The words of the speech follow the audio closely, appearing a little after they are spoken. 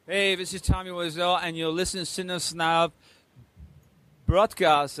Hey, this is Tommy Wiseau, and you're listening to Sinner Snob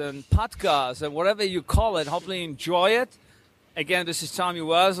broadcast and podcast and whatever you call it. Hopefully you enjoy it. Again, this is Tommy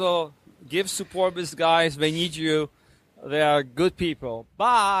Wiseau. Give support these guys. They need you. They are good people.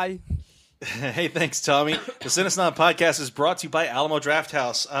 Bye. Hey, thanks, Tommy. The Sinner Snob podcast is brought to you by Alamo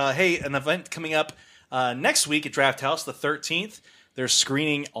Drafthouse. Hey, an event coming up next week at Drafthouse, the 13th. They're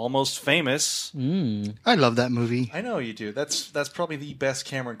screening Almost Famous. I love that movie. I know you do. That's probably the best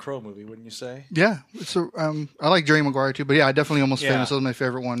Cameron Crowe movie, wouldn't you say? Yeah. I like Jerry Maguire too, but yeah, definitely Almost Famous was my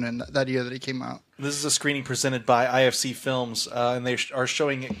favorite one in that year that it came out. This is a screening presented by IFC Films, and they are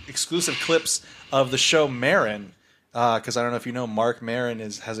showing exclusive clips of the show Maron. Because I don't know if you know, Mark Maron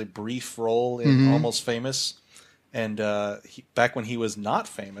has a brief role in Almost Famous, and back when he was not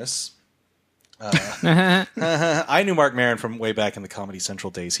famous. I knew Mark Maron from way back in the Comedy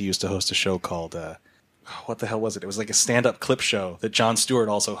Central days. He used to host a show called, what the hell was it? It was like a stand-up clip show that Jon Stewart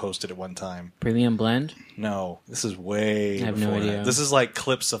also hosted at one time. Premium Blend? No, this is way I have before no idea. that. This is like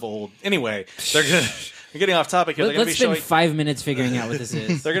clips of old... Anyway, they're getting off topic here. Let's spend 5 minutes figuring out what this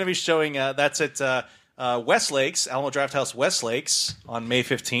is. They're going to be showing... that's at Westlakes, Alamo Drafthouse Westlakes on May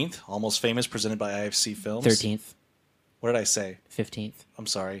 15th. Almost Famous, presented by IFC Films. 13th. What did I say? 15th. I'm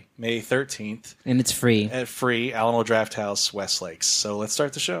sorry. May 13th. And it's free. At free, Alamo Drafthouse, Westlakes. So let's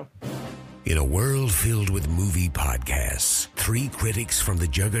start the show. In a world filled with movie podcasts, 3 critics from the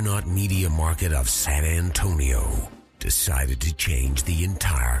juggernaut media market of San Antonio decided to change the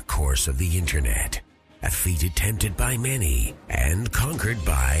entire course of the internet. A feat attempted by many and conquered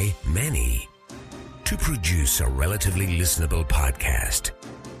by many. To produce a relatively listenable podcast.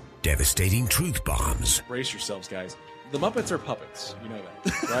 Devastating truth bombs. Brace yourselves, guys. The Muppets are puppets. You know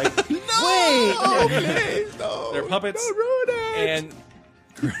that, right? Okay. No. They're puppets. Don't ruin it. And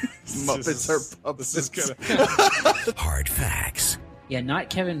Muppets are puppets. This is gonna... Hard facts. Yeah, not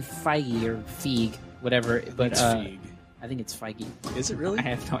Kevin Feige or Feig, whatever. But It's Feig. I think it's Feige. Is it really? I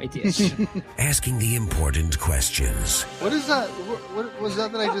have no idea. Asking the important questions. What is that? What was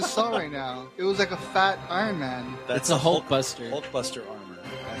that I just saw right now? It was like a fat Iron Man. That's a Hulkbuster. Hulkbuster armor.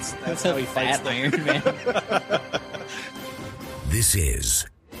 That's a how he fights fat Iron Man. This is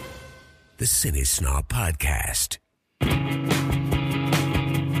the Cine Snob Podcast.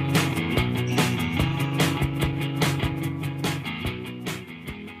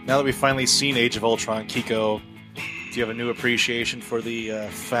 Now that we've finally seen Age of Ultron, Kiko, do you have a new appreciation for the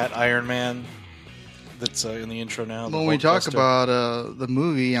fat Iron Man that's in the intro now? When we talk about the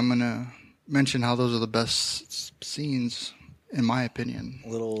movie, I'm going to mention how those are the best scenes, in my opinion.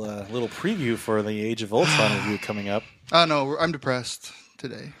 Little preview for the Age of Ultron review coming up. Oh, no, I'm depressed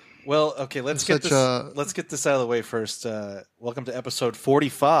today. Well, okay, let's get this out of the way first. Welcome to episode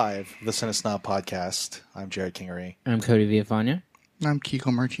 45 of the Cine Snob Podcast. I'm Jared Kingery. I'm Cody Villafana. I'm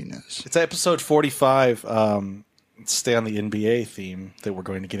Kiko Martinez. It's episode 45. Stay on the NBA theme that we're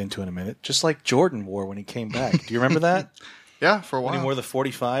going to get into in a minute. Just like Jordan wore when he came back. Do you remember that? Yeah, for a while. When he wore the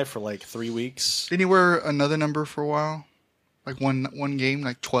 45 for like 3 weeks. Didn't he wear another number for a while? Like one game,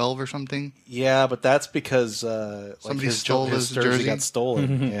 like 12 or something? Yeah, but that's because somebody stole his jersey. Got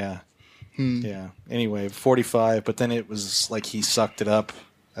stolen. Yeah. Yeah. Anyway, 45, but then it was like he sucked it up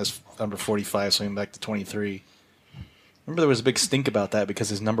as number 45, so he went back to 23. Remember there was a big stink about that because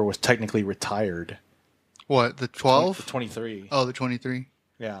his number was technically retired. What, the 12? The 23. Oh, the 23.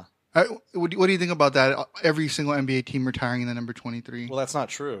 Yeah. What do you think about that? Every single NBA team retiring the number 23. Well, that's not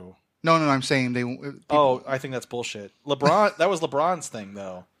true. No, I'm saying they... I think that's bullshit. LeBron, that was LeBron's thing,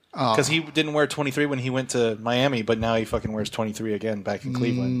 though. Because he didn't wear 23 when he went to Miami, but now he fucking wears 23 again back in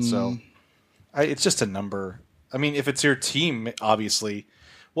Cleveland. So it's just a number. I mean, if it's your team, obviously.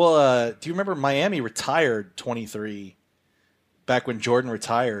 Well, do you remember Miami retired 23 back when Jordan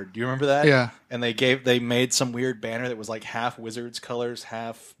retired? Do you remember that? Yeah. And they made some weird banner that was like half Wizards colors,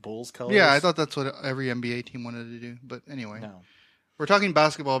 half Bulls colors. Yeah, I thought that's what every NBA team wanted to do. But anyway. No. We're talking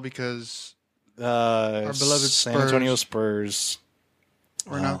basketball because our beloved San Antonio Spurs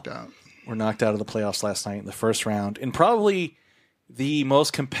were knocked out. Were knocked out of the playoffs last night in the first round. In probably the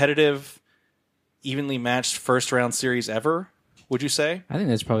most competitive, evenly matched first round series ever, would you say? I think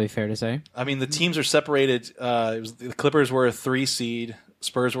that's probably fair to say. I mean, the teams are separated. The Clippers were a 3 seed,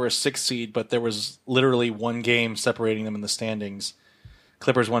 Spurs were a 6 seed, but there was literally one game separating them in the standings.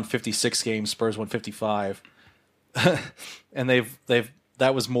 Clippers won 56 games, Spurs won 55. And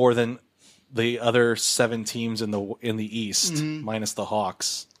that was more than the other 7 teams in the East, minus the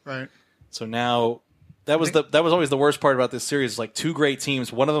Hawks. Right. So now that was always the worst part about this series. Like 2 great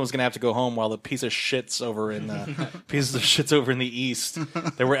teams, one of them was going to have to go home while the piece of shits over in the East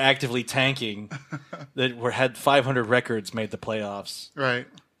that were actively tanking that had 500 records made the playoffs. Right.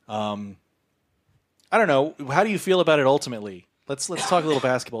 I don't know. How do you feel about it ultimately? Let's talk a little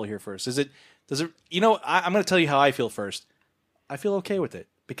basketball here first. Does it? I'm going to tell you how I feel first. I feel okay with it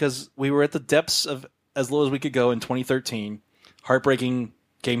because we were at the depths of as low as we could go in 2013. Heartbreaking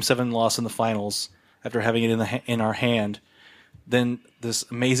Game 7 loss in the finals after having it in our hand. Then this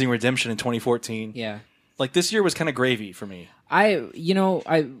amazing redemption in 2014. Yeah. Like this year was kind of gravy for me.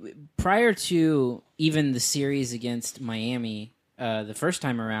 Prior to even the series against Miami, the first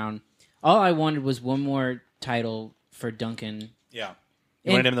time around, all I wanted was one more title for Duncan. Yeah.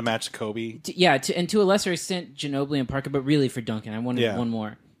 You wanted him to match Kobe? And to a lesser extent, Ginobili and Parker, but really for Duncan. I wanted one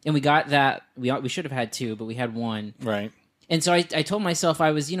more. And we got that. We should have had two, but we had one. Right. And so I told myself,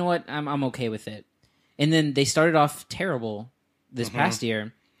 I was, you know what, I'm okay with it. And then they started off terrible this past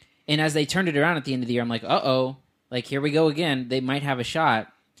year. And as they turned it around at the end of the year, I'm like, uh-oh, like here we go again. They might have a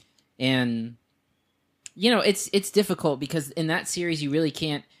shot. And, it's difficult because in that series you really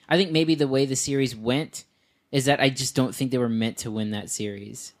can't. I think maybe the way the series went is that I just don't think they were meant to win that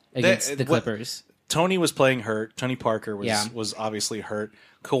series against the Clippers. Tony was playing hurt. Tony Parker was obviously hurt.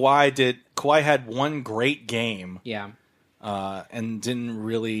 Kawhi had one great game. Yeah. And didn't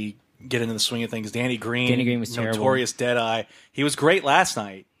really get into the swing of things. Danny Green was terrible. Notorious Deadeye. He was great last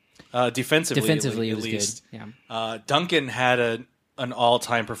night. Defensively, it at was least. good. Yeah. Duncan had an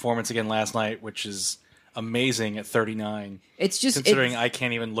all-time performance again last night, which is amazing at 39. It's just considering I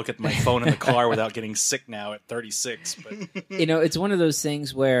can't even look at my phone in the car without getting sick now at 36. But it's one of those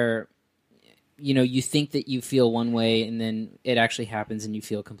things where you think that you feel one way and then it actually happens and you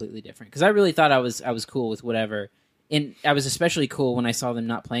feel completely different. Because I really thought I was cool with whatever. And I was especially cool when I saw them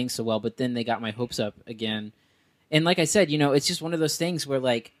not playing so well, but then they got my hopes up again. And like I said, it's just one of those things where,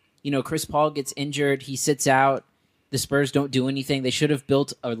 like, Chris Paul gets injured, he sits out, the Spurs don't do anything. They should have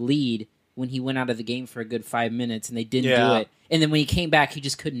built a lead when he went out of the game for a good 5 minutes, and they didn't do it. And then when he came back, he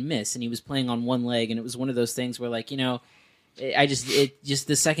just couldn't miss, and he was playing on one leg, and it was one of those things where, like, the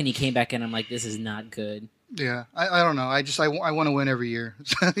second he came back in, I'm like, this is not good. Yeah, I don't know. I want to win every year,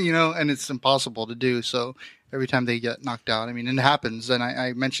 and it's impossible to do. So every time they get knocked out, I mean, and it happens. And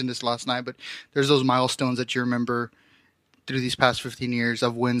I mentioned this last night, but there's those milestones that you remember through these past 15 years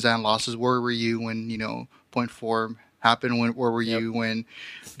of wins and losses. Where were you when, 0.4 happened? Where were you when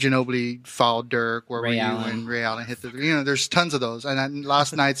Ginobili fouled Dirk? Where were you when Ray Allen hit the, there's tons of those. And then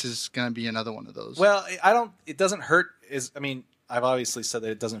last night's is going to be another one of those. Well, it doesn't hurt I've obviously said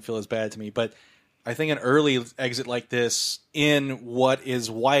that it doesn't feel as bad to me, but I think an early exit like this in what is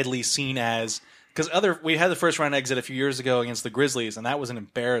widely seen as, because we had the first round exit a few years ago against the Grizzlies, and that was an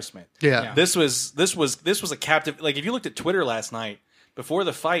embarrassment. Yeah. This was a captive. Like if you looked at Twitter last night before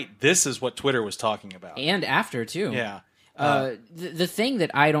the fight, this is what Twitter was talking about, and after too. Yeah. The thing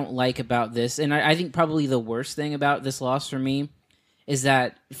that I don't like about this, and I think probably the worst thing about this loss for me, is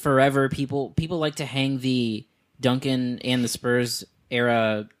that forever people like to hang the Duncan and the Spurs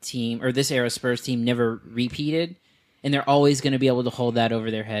era team, or this era Spurs team, never repeated, and they're always going to be able to hold that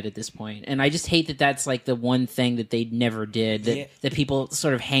over their head at this point. And I just hate that that's like the one thing that they never did that people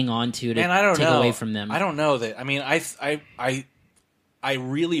sort of hang on to take away from them. I don't know that. I mean, I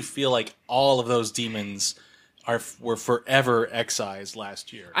really feel like all of those demons were forever excised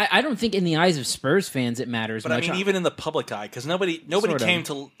last year. I don't think in the eyes of Spurs fans it matters but much. I mean, even in the public eye, because nobody came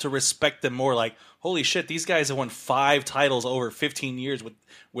to respect them more. Like, holy shit, these guys have won 5 titles over 15 years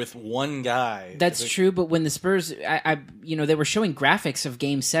with one guy. That's true, but when the Spurs, they were showing graphics of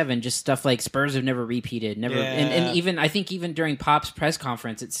Game 7, just stuff like Spurs have never repeated, and even I think even during Pop's press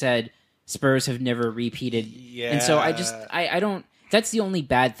conference, it said Spurs have never repeated. Yeah. And so I don't. That's the only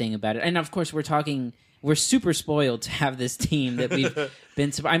bad thing about it. And of course, we're super spoiled to have this team that we've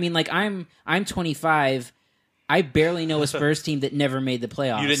been. I mean, like I'm 25. I barely know a Spurs team that never made the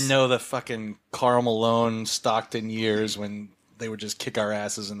playoffs. You didn't know the fucking Karl Malone, Stockton years when they would just kick our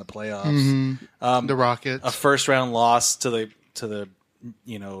asses in the playoffs. Mm-hmm. The Rockets. A first round loss to the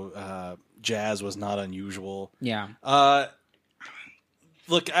Jazz was not unusual. Yeah.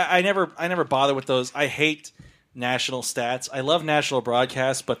 Look, I never bother with those. I hate national stats. I love national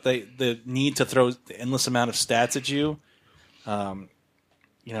broadcasts, but the need to throw the endless amount of stats at you.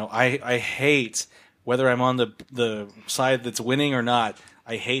 I hate, whether I'm on the side that's winning or not,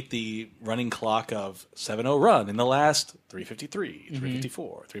 I hate the running clock of 7-0 run in the last 353,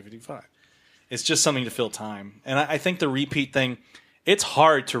 354, 355. It's just something to fill time. And I think the repeat thing, it's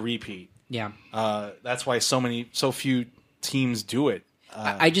hard to repeat. Yeah. That's why so few teams do it.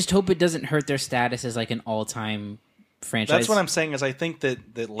 I just hope it doesn't hurt their status as like an all-time franchise. That's what I'm saying, is I think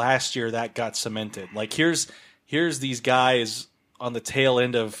that last year that got cemented. Like here's these guys on the tail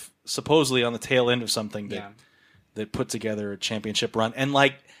end of something that put together a championship run. And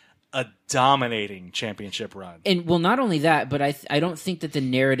like a dominating championship run. And well, not only that, but I don't think that the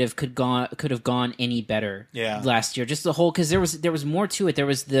narrative could have gone any better. Last year, just the whole, because there was more to it. There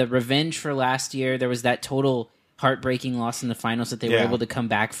was the revenge for last year. There was that total heartbreaking loss in the finals that they were able to come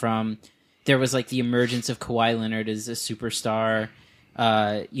back from. There was like the emergence of Kawhi Leonard as a superstar.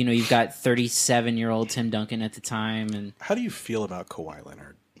 You've got 37-year-old Tim Duncan at the time. And how do you feel about Kawhi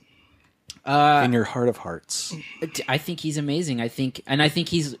Leonard? In your heart of hearts, I think he's amazing. I think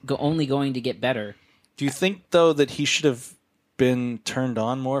he's only going to get better. Do you think though that he should have been turned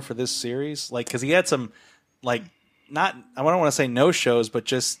on more for this series? Like, because he had some, like, I don't want to say no shows, but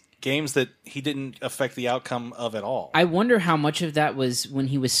just games that he didn't affect the outcome of at all. I wonder how much of that was when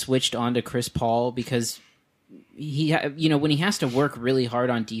he was switched on to Chris Paul, because he, when he has to work really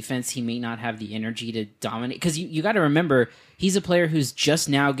hard on defense, he may not have the energy to dominate. Because you got to remember, he's a player who's just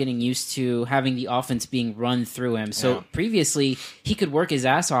now getting used to having the offense being run through him. So previously, he could work his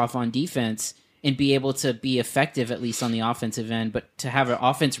ass off on defense and be able to be effective, at least on the offensive end. But to have an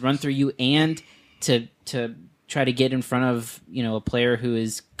offense run through you and to try to get in front of a player who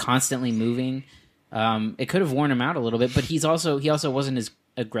is constantly moving, it could have worn him out a little bit. But he also wasn't as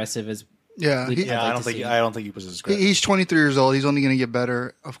aggressive as I don't think he was as aggressive. He's 23 years old. He's only going to get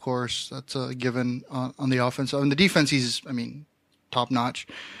better, of course. That's a given on the offense. On the defense, he's top notch.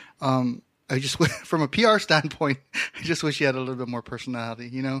 I just, from a PR standpoint, I just wish he had a little bit more personality.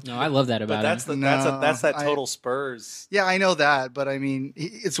 No, I love that about him. That's that total Spurs. Yeah, I know that, but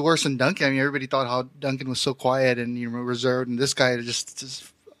it's worse than Duncan. Everybody thought how Duncan was so quiet and reserved, and this guy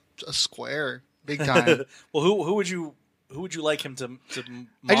just a square, big time. Well, who would you like him to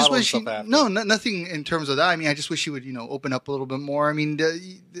model himself after? No, nothing in terms of that. I just wish he would open up a little bit more.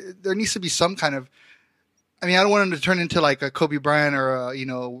 There needs to be some kind of. I don't want him to turn into like a Kobe Bryant or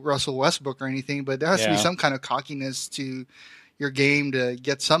a, Russell Westbrook or anything, but there has to be some kind of cockiness to your game to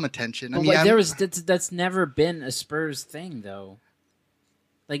get some attention. That's never been a Spurs thing though.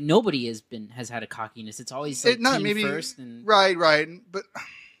 Like nobody has had a cockiness. It's always like team first and right, but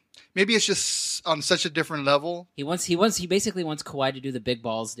maybe it's just on such a different level. He basically wants Kawhi to do the big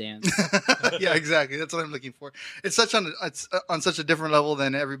balls dance. Yeah, exactly. That's what I'm looking for. It's on such a different level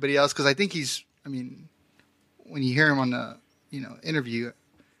than everybody else, because I think he's. When you hear him on the interview,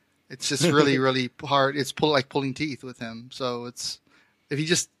 it's just really really hard. It's like pulling teeth with him. So it's if he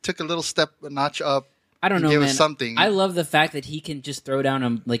just took a notch up. I don't know, man. Something. I love the fact that he can just throw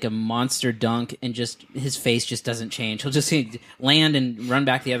down a monster dunk and just his face just doesn't change. He'll just land and run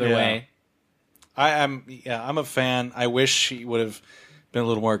back the other way. I'm a fan. I wish he would have been a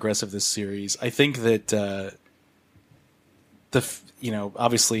little more aggressive this series. I think that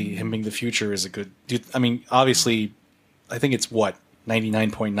obviously him being the future is a good dude. Obviously, I think it's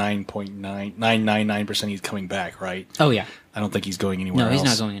 99.999% he's coming back, right? Oh yeah. I don't think he's going anywhere else. No,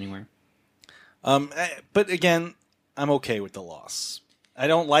 he's not going anywhere. But again, I'm okay with the loss. I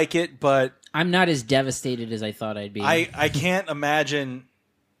don't like it, but I'm not as devastated as I thought I'd be. I can't imagine.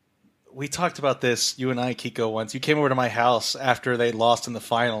 We talked about this, you and I, Kiko, once. You came over to my house after they lost in the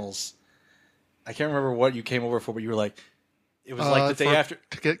finals. I can't remember what you came over for, but you were like, it was like the day after.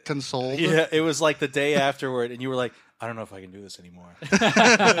 To get consoled? Yeah, it was like the day afterward, and you were like, I don't know if I can do this anymore.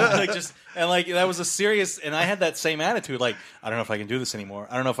 That was a serious, and I had that same attitude, like, I don't know if I can do this anymore.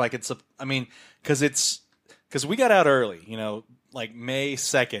 I don't know if I could, because we got out early, like May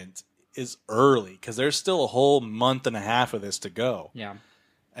 2nd is early, because there's still a whole month and a half of this to go. Yeah.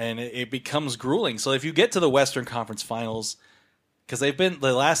 And it becomes grueling. So if you get to the Western Conference Finals, because they've been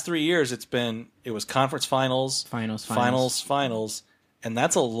the last 3 years, it was conference finals, and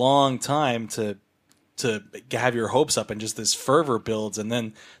that's a long time to have your hopes up, and just this fervor builds. And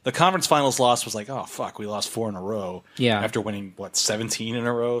then the conference finals loss was like, oh fuck, we lost 4 in a row. Yeah, after winning 17 in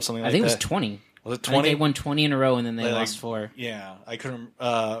a row, something like that. I think it was 20. Was it 20? They won 20 in a row, and then they lost 4. Yeah, I couldn't.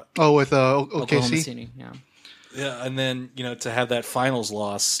 With OKC. City, yeah. Yeah, and then to have that finals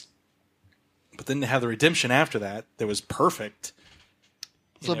loss, but then to have the redemption after that was perfect.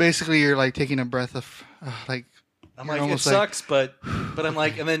 So basically, you're like taking a breath of like. I'm like, it sucks, but I'm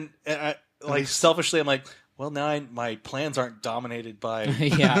like, and then selfishly, I'm like, well, now my plans aren't dominated by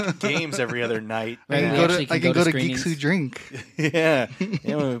games every other night. I can go to Geeks Who Drink. Yeah.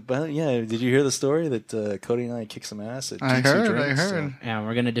 But did you hear the story that Cody and I kicked some ass at Geeks Who Drink? I heard. So. Yeah,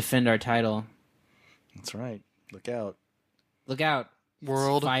 we're gonna defend our title. That's right. Look out.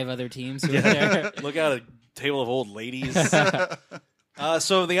 World. 5 other teams over there. Look out, a table of old ladies.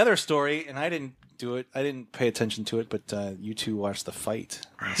 So the other story, and I didn't do it. I didn't pay attention to it, but you two watched the fight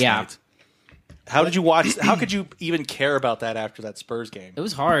last night. How did you watch? How could you even care about that after that Spurs game? It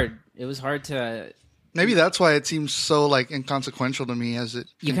was hard. It was hard to Maybe that's why it seems so like inconsequential to me as it.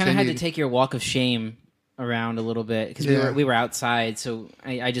 You kind of had to take your walk of shame around a little bit because we were outside, so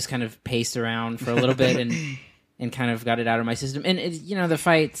I just kind of paced around for a little bit and kind of got it out of my system. And the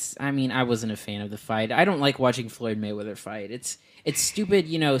fights. I mean, I wasn't a fan of the fight. I don't like watching Floyd Mayweather fight. It's stupid.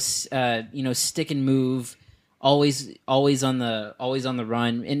 Stick and move. Always on the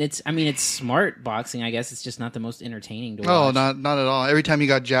run, and it's smart boxing. I guess it's just not the most entertaining to watch. Oh, not at all. Every time he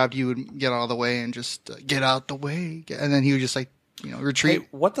got jabbed, he would get out of the way and just get out the way, and then he would just retreat. Hey,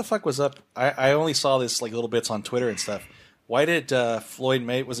 what the fuck was up? I only saw this like little bits on Twitter and stuff. Why did Floyd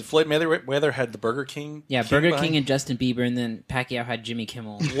Mayweather had the Burger King? Yeah, Burger King and Justin Bieber, and then Pacquiao had Jimmy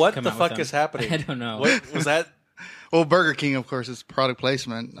Kimmel. What the fuck is happening? I don't know. What was that? Well, Burger King, of course, is product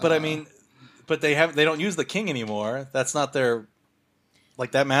placement. But I mean. But they don't use the king anymore. That's not their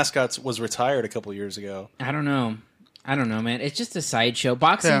that mascot was retired a couple years ago. I don't know, man. It's just a sideshow.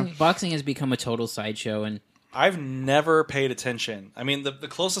 Boxing has become a total sideshow, and I've never paid attention. I mean, the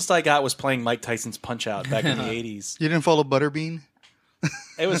closest I got was playing Mike Tyson's Punch Out back in the 80s. You didn't follow Butterbean?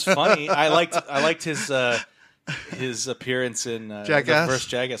 It was funny. I liked his appearance in Jackass? the first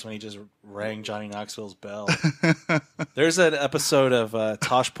Jackass when he just rang Johnny Knoxville's bell. There's an episode of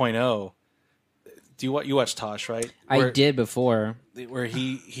Tosh .0. You watch Tosh, right? I did before. Where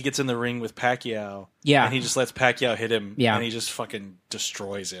he gets in the ring with Pacquiao. Yeah. And he just lets Pacquiao hit him. Yeah. And he just fucking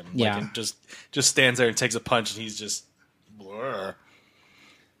destroys him. Yeah. And just stands there and takes a punch and he's just... Blur.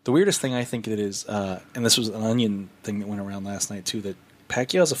 The weirdest thing I think it is, and this was an Onion thing that went around last night too, that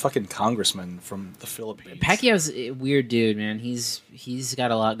Pacquiao's a fucking congressman from the Philippines. Pacquiao's a weird dude, man. He's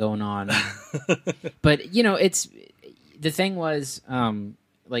got a lot going on. But, it's... The thing was...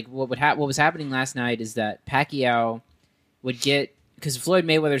 what was happening last night is that Pacquiao would get, because Floyd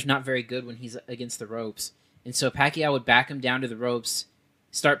Mayweather's not very good when he's against the ropes, and so Pacquiao would back him down to the ropes,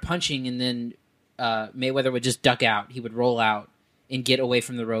 start punching, and then Mayweather would just duck out. He would roll out and get away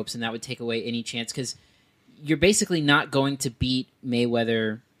from the ropes, and that would take away any chance, because you're basically not going to beat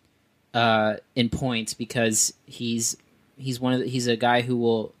Mayweather in points, because he's a guy who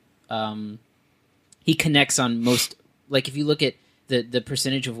will he connects on most, like if you look at the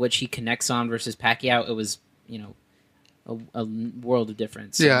percentage of which he connects on versus Pacquiao, it was, a world of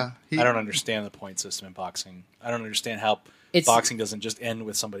difference. Yeah. I don't understand the point system in boxing. I don't understand how boxing doesn't just end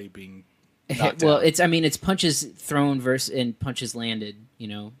with somebody being knocked out. It's punches thrown and punches landed,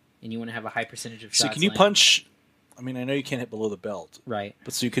 and you want to have a high percentage of shots. So can you punch? I mean, I know you can't hit below the belt. Right.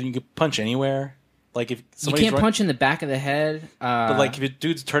 But so you can punch anywhere? Like if you can't punch in the back of the head. But like if a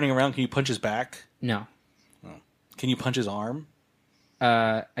dude's turning around, can you punch his back? No. Oh. Can you punch his arm?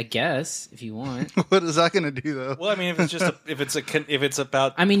 I guess if you want. What is that going to do, though? Well, I mean, if it's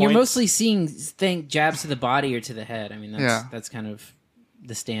about. I mean, points. you're mostly seeing jabs to the body or to the head. I mean, that's kind of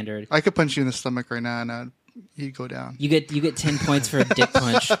the standard. I could punch you in the stomach right now, and you'd go down. You get 10 points for a dick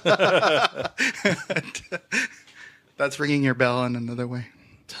punch. That's ringing your bell in another way.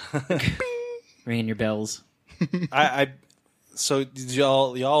 Ringing your bells. So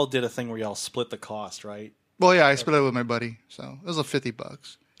y'all did a thing where y'all split the cost, right? Well, yeah, I split it with my buddy, so it was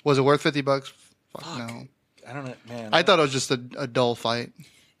 $50. Was it worth $50? Fuck no. I don't know, man. I thought it was just a dull fight.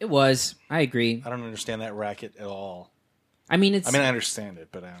 It was. I agree. I don't understand that racket at all. I mean, I understand it,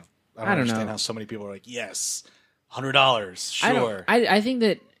 but I don't understand how so many people are like, yes, $100, sure. I think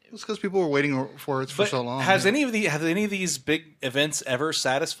that it's because people were waiting for it for so long. Have any of these big events ever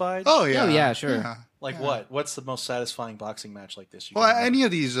satisfied? Oh yeah, sure. Yeah. What? What's the most satisfying boxing match like this? Well, any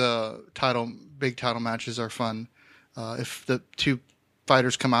of these big title matches are fun if the two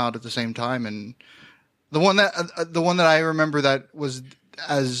fighters come out at the same time. And the one that I remember that was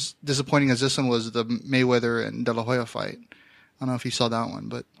as disappointing as this one was the Mayweather and De La Hoya fight. I don't know if you saw that one,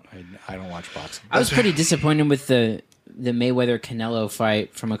 but I don't watch boxing. I was pretty disappointed with the Mayweather Canelo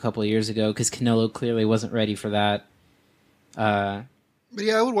fight from a couple of years ago because Canelo clearly wasn't ready for that. But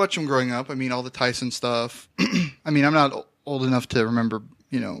yeah, I would watch him growing up. I mean, all the Tyson stuff. I mean, I'm not old enough to remember,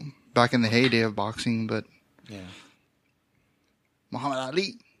 back in the heyday of boxing, but yeah, Muhammad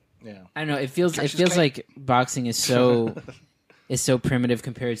Ali. Yeah, I don't know. It feels like boxing is so primitive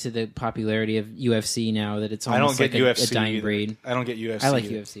compared to the popularity of UFC now that it's almost like a dying breed. I don't get UFC. I like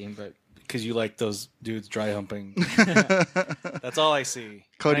UFC, but because you like those dudes dry humping. That's all I see.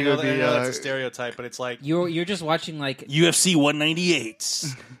 Cody would be. That's a stereotype, but it's like you're just watching like UFC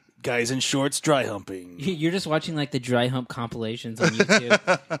 198. Guys in shorts dry humping. You're just watching like the dry hump compilations on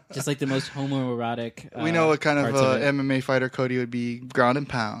YouTube, just like the most homoerotic. We know what kind of MMA fighter Cody would be: ground and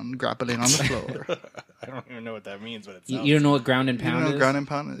pound, grappling on the floor. I don't even know what that means, but you don't know what ground and pound you don't know is? Ground and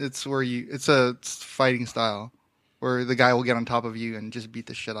pound. It's where it's fighting style where the guy will get on top of you and just beat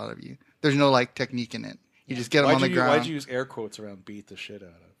the shit out of you. There's no like technique in it. You just get them on the ground. Why'd you use air quotes around beat the shit out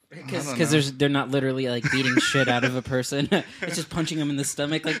of? Because they're not literally like beating shit out of a person. It's just punching them in the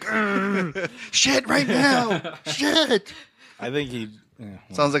stomach like shit right now. Shit. I think he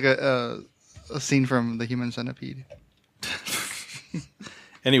sounds like a scene from The Human Centipede.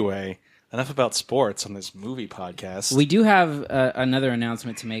 Anyway, enough about sports on this movie podcast. We do have another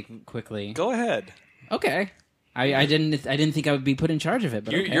announcement to make quickly. Go ahead. Okay. I didn't think I would be put in charge of it,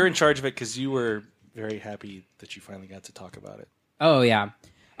 but You're in charge of it because you were very happy that you finally got to talk about it. Oh yeah.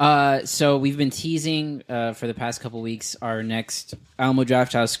 So we've been teasing for the past couple weeks our next Alamo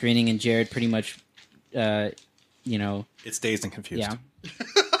Drafthouse screening, and Jared pretty much, It's Dazed and Confused. Yeah.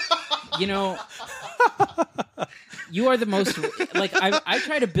 You are the most like I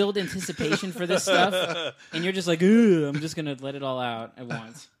try to build anticipation for this stuff, and you're just like, "Ugh, I'm just gonna let it all out at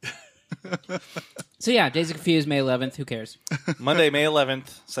once." So yeah, Days of Confused, May 11th. Who cares? Monday, May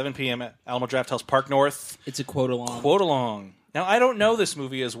 11th, 7 p.m. at Alamo Drafthouse Park North. It's a quote along. Quote along. Now, I don't know this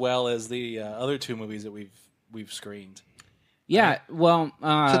movie as well as the other two movies that we've screened. Yeah, well,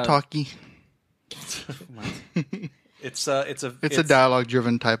 it's a talkie. It's a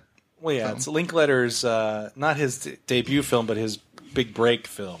dialogue-driven type. Well, yeah, film. it's Linklater's not his debut film, but his big break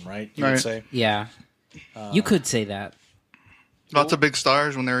film, right? You would say. Yeah, you could say that. Lots of big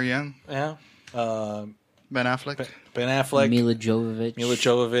stars when they were young. Yeah. Ben Affleck. Ben Affleck. Mila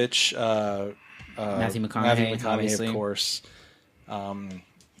Jovovich. Matthew McConaughey, of course.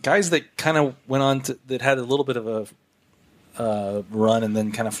 Guys that kind of went on that had a little bit of a run and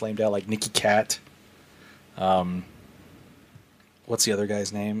then kind of flamed out, like Nicky Cat. What's the other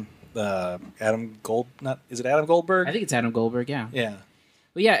guy's name? Adam Goldberg? I think it's Adam Goldberg. Yeah. Yeah.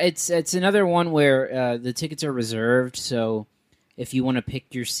 Well, yeah, it's another one where the tickets are reserved. So if you want to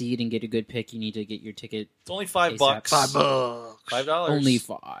pick your seat and get a good pick, you need to get your ticket. It's only $5. $5. Only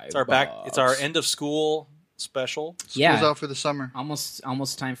 $5. It's our end of school special. School's out for the summer.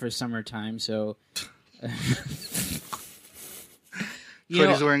 Almost time for summertime. So.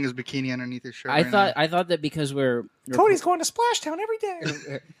 Cody's wearing his bikini underneath his shirt. I thought that because we're Cody's going to Splashtown every day.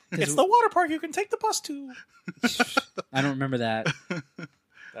 It's the water park you can take the bus to. I don't remember that.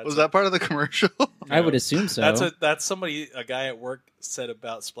 Was that part of the commercial? I would assume so. That's a guy at work said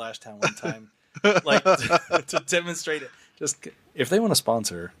about Splashtown one time, like to demonstrate it. Just if they want to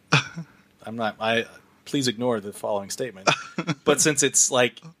sponsor, please ignore the following statement. But since it's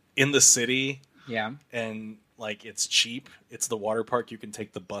like in the city, yeah, and like it's cheap, it's the water park you can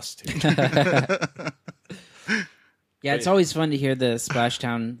take the bus to. Yeah, it's always fun to hear the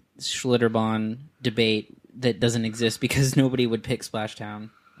Splashtown Schlitterbahn debate that doesn't exist because nobody would pick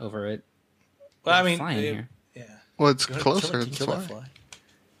Splashtown over it. Well, I mean, here. Yeah. Well, it's closer. Kill that fly.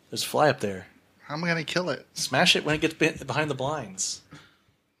 There's a fly up there. How am I going to kill it? Smash it when it gets behind the blinds.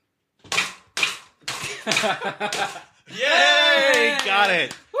 Yay! Got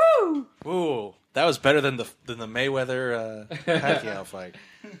it. Woo! Ooh, that was better than the Mayweather Pacquiao fight.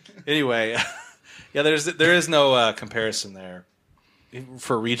 Anyway, yeah, there is no comparison there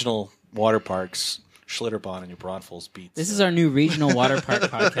for regional water parks. Schlitterbahn and New Braunfels beats. This is our new regional water park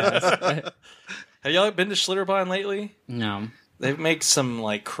podcast. Have y'all been to Schlitterbahn lately? No. They make some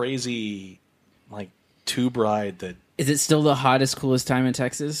like crazy like tube ride that. Is it still the hottest, coolest time in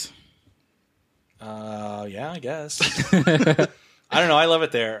Texas? Yeah, I guess. I don't know. I love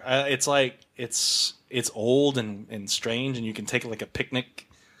it there. It's like it's old and strange, and you can take like a picnic.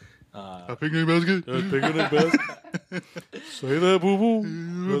 A picnic basket. A picnic basket. Say that, boo boo.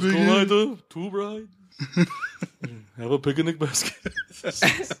 Let's go ride the tube ride. Have a picnic basket.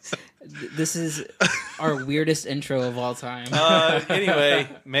 This is our weirdest intro of all time. Anyway,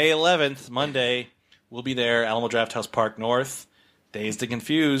 May 11th, Monday, we'll be there. Alamo Drafthouse Park North. Dazed and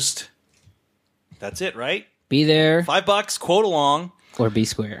Confused. That's it, right? Be there. $5, quote along. Or be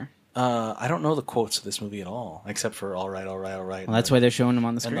square. I don't know the quotes of this movie at all, except for all right. Well, that's why they're showing them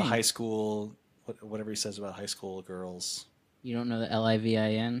on the screen. And the high school, whatever he says about high school girls. You don't know the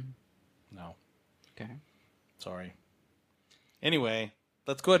Livin? No. Okay. Sorry. Anyway,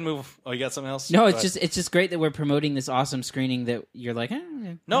 let's go ahead and move. Oh, you got something else? No, it's just great that we're promoting this awesome screening that you're like,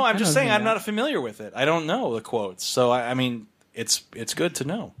 No, I'm just saying I'm not familiar with it. I don't know the quotes. So, I mean, it's good to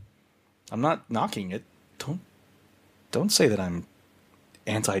know. I'm not knocking it. Don't say that I'm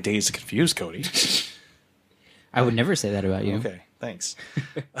anti-Dazed and Confused, Cody. I would never say that about you. Okay, thanks.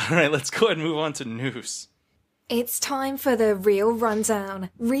 All right, let's go ahead and move on to news. It's time for the Real Rundown,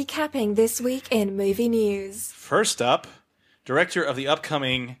 recapping this week in movie news. First up, director of the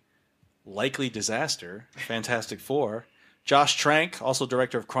upcoming likely disaster, Fantastic Four, Josh Trank, also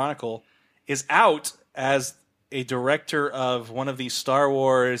director of Chronicle, is out as a director of one of these Star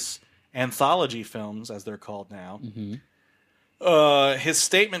Wars anthology films, as they're called now. His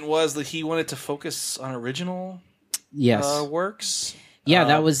statement was that he wanted to focus on original works. Yeah,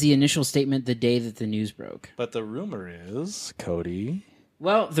 that was the initial statement the day that the news broke. But the rumor is, Cody...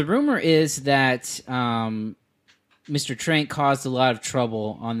 Well, the rumor is that Mr. Trank caused a lot of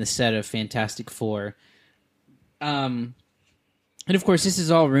trouble on the set of Fantastic Four. And of course, this is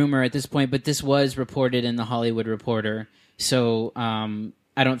all rumor at this point, but this was reported in the Hollywood Reporter. So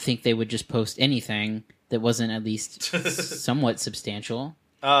I don't think they would just post anything that wasn't at least somewhat substantial.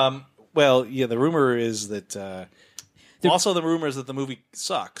 Well, yeah, the rumor is that... also, the rumor is that the movie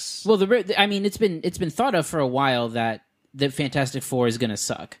sucks. Well, it's been thought of for a while that Fantastic Four is going to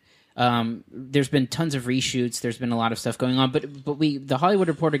suck. There's been tons of reshoots. There's been a lot of stuff going on, but the Hollywood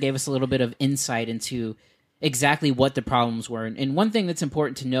Reporter gave us a little bit of insight into exactly what the problems were. And one thing that's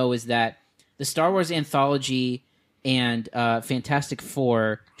important to know is that the Star Wars anthology and Fantastic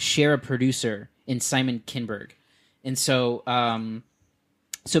Four share a producer in Simon Kinberg, and so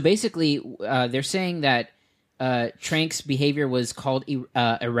basically they're saying that Trank's behavior was called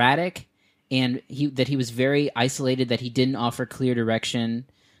erratic. And that he was very isolated, that he didn't offer clear direction.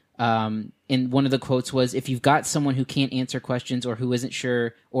 And one of the quotes was, "If you've got someone who can't answer questions or who isn't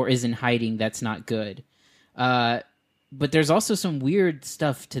sure or is in hiding, that's not good." But there's also some weird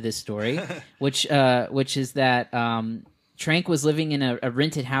stuff to this story, which is that Trank was living in a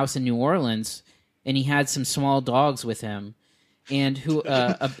rented house in New Orleans, and he had some small dogs with him, and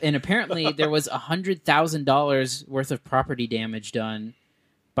and apparently there was $100,000 worth of property damage done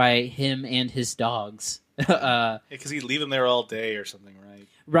by him and his dogs. Because he'd leave them there all day or something,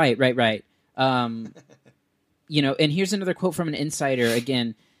 right? Right. And here's another quote from an insider.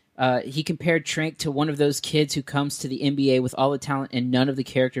 Again, he compared Trank to one of those kids who comes to the NBA with all the talent and none of the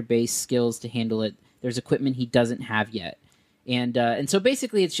character-based skills to handle it. There's equipment he doesn't have yet. And so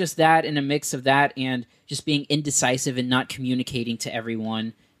basically it's just that, and a mix of that and just being indecisive and not communicating to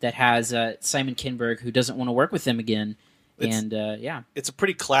everyone, that has Simon Kinberg, who doesn't want to work with them again. It's a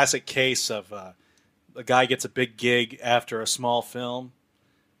pretty classic case of a guy gets a big gig after a small film,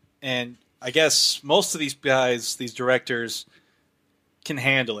 and I guess most of these guys, these directors, can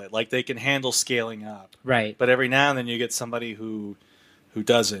handle it. Like, they can handle scaling up, right? But every now and then you get somebody who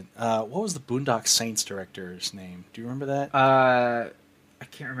doesn't. What was the Boondock Saints director's name? Do you remember that? I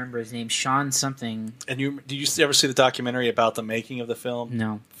can't remember his name. Sean something. And did you ever see the documentary about the making of the film?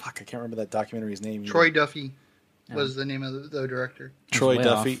 No. Fuck, I can't remember that documentary's name. Troy Duffy was the name of the director. Troy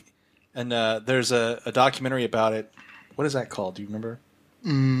Duffy. Off. And there's a documentary about it. What is that called? Do you remember?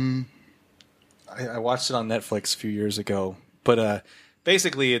 I watched it on Netflix a few years ago. But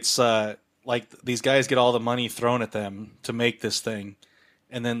basically it's like these guys get all the money thrown at them to make this thing,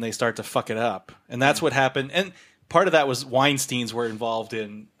 and then they start to fuck it up. And that's what happened. And part of that was Weinsteins were involved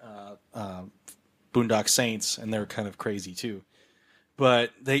in Boondock Saints, and they're kind of crazy too.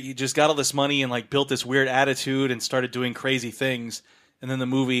 But they just got all this money and like built this weird attitude and started doing crazy things, and then the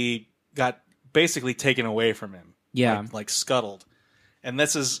movie got basically taken away from him. Yeah, like scuttled. And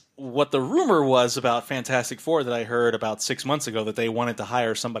this is what the rumor was about Fantastic Four that I heard about 6 months ago, that they wanted to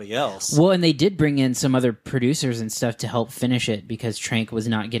hire somebody else. Well, and they did bring in some other producers and stuff to help finish it because Trank was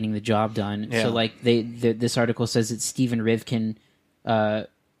not getting the job done. Yeah. So, like, this article says that Steven Rivkin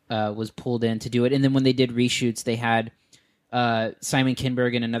was pulled in to do it. And then when they did reshoots, they had Simon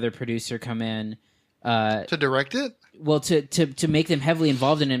Kinberg and another producer come in. To direct it? Well, to make them heavily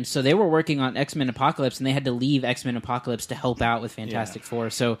involved in him. So they were working on X-Men Apocalypse, and they had to leave X-Men Apocalypse to help out with Fantastic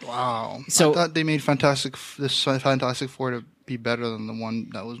Four. So wow. So I thought they made Fantastic Four to be better than the one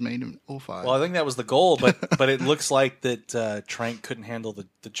that was made in 2005. Well, I think that was the goal, but it looks like that Trank couldn't handle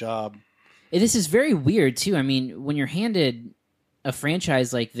the job. This is very weird, too. I mean, when you're handed a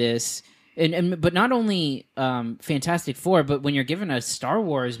franchise like this, but not only Fantastic Four, but when you're given a Star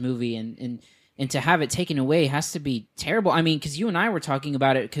Wars movie and to have it taken away has to be terrible. I mean, because you and I were talking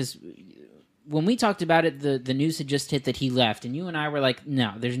about it, because when we talked about it, the news had just hit that he left, and you and I were like,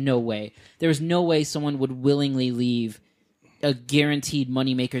 no, there's no way. There's no way someone would willingly leave a guaranteed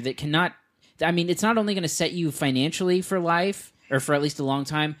moneymaker that cannot... I mean, it's not only going to set you financially for life, or for at least a long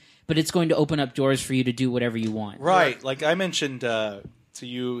time, but it's going to open up doors for you to do whatever you want. Right. Like I mentioned to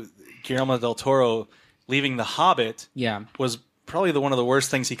you, Guillermo del Toro leaving The Hobbit was probably one of the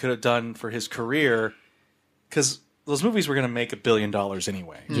worst things he could have done for his career, because those movies were going to make $1 billion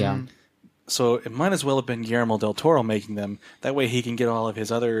anyway. Yeah. So it might as well have been Guillermo del Toro making them. That way he can get all of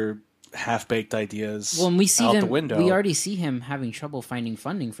his other half-baked ideas and we see out the window. We already see him having trouble finding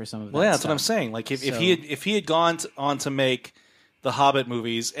funding for some of that. Well, yeah, that's stuff. what I'm saying. Like if he had gone on to make the Hobbit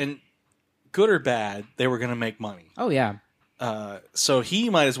movies, and good or bad, they were going to make money. Oh yeah. So he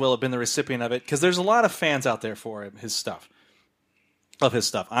might as well have been the recipient of it, because there's a lot of fans out there for him, his stuff.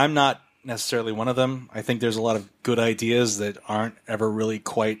 I'm not necessarily one of them. I think there's a lot of good ideas that aren't ever really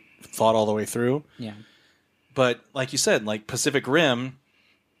quite thought all the way through. Yeah. But like you said, like Pacific Rim,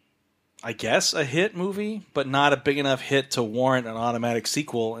 I guess a hit movie, but not a big enough hit to warrant an automatic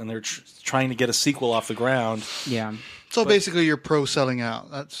sequel, and they're trying to get a sequel off the ground. Yeah. So basically, you're pro selling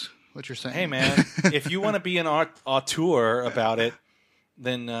out. That's what you're saying. Hey, man, if you want to be an auteur about it,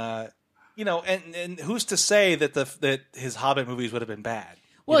 then and who's to say that his Hobbit movies would have been bad?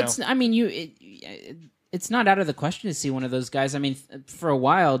 Well, it's not out of the question to see one of those guys. I mean, for a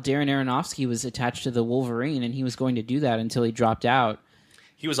while, Darren Aronofsky was attached to the Wolverine, and he was going to do that until he dropped out.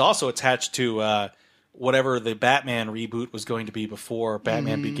 He was also attached to whatever the Batman reboot was going to be before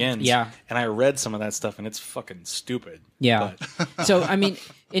Batman Begins. Yeah. And I read some of that stuff, and it's fucking stupid. Yeah. So, I mean,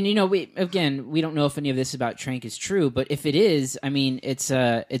 and we don't know if any of this about Trank is true, but if it is, I mean, it's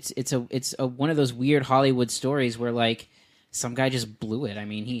one of those weird Hollywood stories where, like, some guy just blew it. I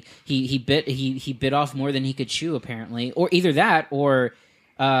mean, he bit off more than he could chew, apparently, or either that, or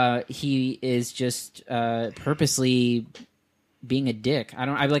he is just purposely being a dick. I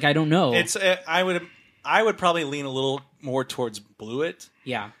don't know. It's I would probably lean a little more towards blew it.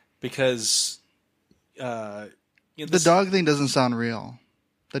 Yeah, because the dog thing doesn't sound real.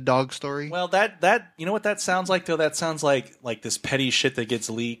 The dog story. Well, that you know what that sounds like though. That sounds like this petty shit that gets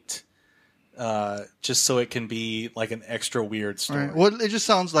leaked. Just so it can be like an extra weird story. Right. Well, it just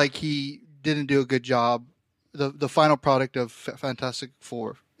sounds like he didn't do a good job. The final product of Fantastic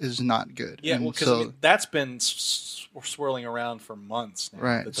Four is not good. Yeah, well, because that's been swirling around for months now.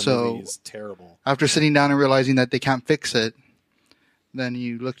 Right. That the movie is terrible. After sitting down and realizing that they can't fix it, then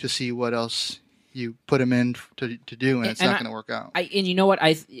you look to see what else you put him in to do, and it's not going to work out. And you know what?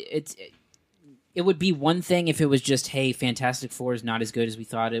 It would be one thing if it was just, hey, Fantastic Four is not as good as we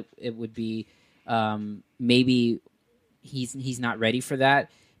thought it would be. Maybe he's not ready for that.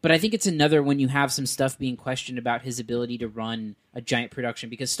 But I think it's another when you have some stuff being questioned about his ability to run a giant production,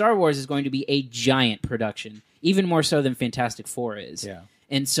 because Star Wars is going to be a giant production, even more so than Fantastic Four is. Yeah.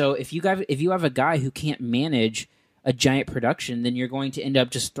 And so if you have a guy who can't manage a giant production, then you're going to end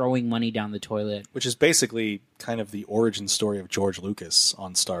up just throwing money down the toilet. Which is basically kind of the origin story of George Lucas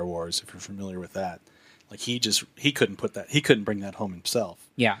on Star Wars, if you're familiar with that. Like he couldn't bring that home himself.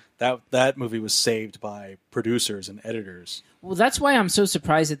 Yeah. That movie was saved by producers and editors. Well, that's why I'm so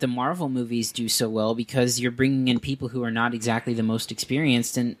surprised that the Marvel movies do so well, because you're bringing in people who are not exactly the most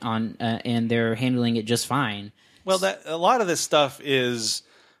experienced and they're handling it just fine. Well, a lot of this stuff is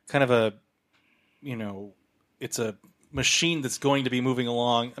kind of it's a machine that's going to be moving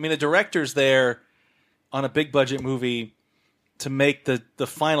along. I mean, the director's there on a big budget movie to make the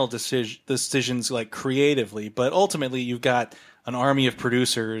final decisions like creatively, but ultimately you've got an army of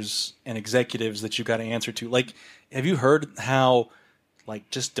producers and executives that you've got to answer to. Like, have you heard how like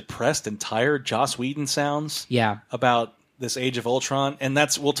just depressed and tired Joss Whedon sounds? Yeah. About this Age of Ultron, and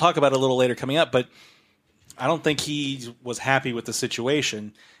we'll talk about it a little later coming up, but I don't think he was happy with the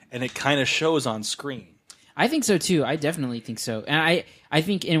situation, and it kind of shows on screen. I think so too. I definitely think so, and I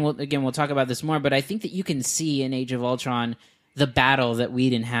think, and we'll talk about this more, but I think that you can see in Age of Ultron the battle that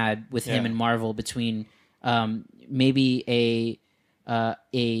Whedon had with him and Marvel between maybe a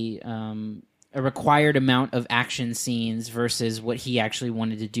required amount of action scenes versus what he actually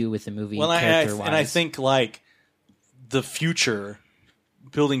wanted to do with the movie. Well, character-wise. And I think like the future,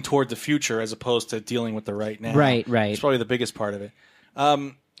 building toward the future as opposed to dealing with the right now. Right. It's probably the biggest part of it.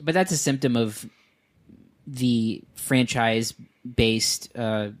 But that's a symptom of the franchise-based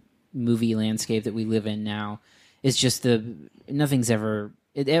movie landscape that we live in now. It's just something's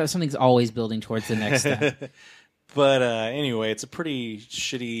always building towards the next step. But anyway, it's a pretty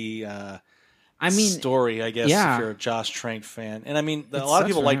shitty story, I guess, yeah. if you're a Josh Trank fan. And I mean, a lot of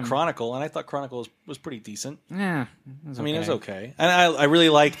people like Chronicle, and I thought Chronicle was pretty decent. Yeah, it was okay. And I really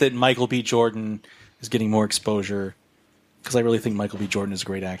like that Michael B. Jordan is getting more exposure, because I really think Michael B. Jordan is a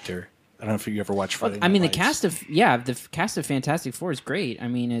great actor. I don't know if you ever watched Friday Night Lights. the cast of Fantastic Four is great. I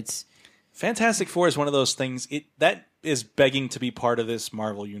mean, it's Fantastic Four is one of those things that is begging to be part of this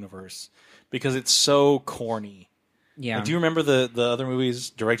Marvel universe because it's so corny. Yeah. Like, do you remember the other movies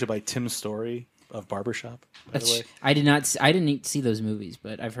directed by Tim Story of Barbershop? By the way, I didn't see those movies,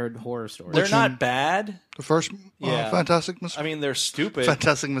 but I've heard horror stories. They're not bad. The first Fantastic Mr. I mean, they're stupid.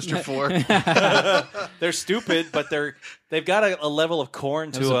 Fantastic Mr. Four. They're stupid, but they've got a level of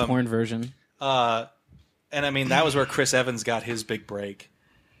corn to them. A porn version. And I mean, that was where Chris Evans got his big break.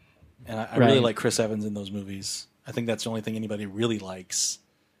 And I really like Chris Evans in those movies. I think that's the only thing anybody really likes.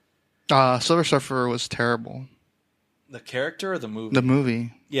 Silver Surfer was terrible. The character or the movie? The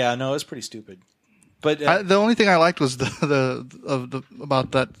movie. Yeah, no, it was pretty stupid. But the only thing I liked was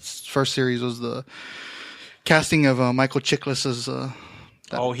about that first series was the casting of Michael Chiklis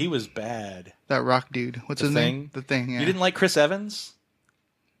as he was bad. That rock dude. What's his name? The Thing. Yeah. You didn't like Chris Evans?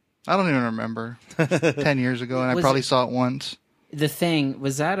 I don't even remember. 10 years ago, and I probably saw it once. The Thing,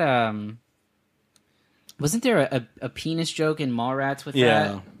 was that wasn't there a penis joke in Mallrats with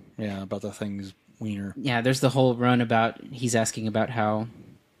that? Yeah, about the Thing's wiener. Yeah, there's the whole run about he's asking about how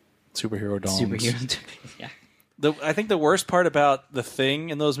superhero dongs. Yeah. I think the worst part about the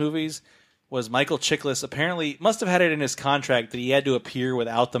Thing in those movies was Michael Chiklis apparently must have had it in his contract that he had to appear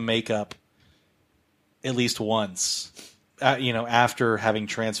without the makeup at least once. After having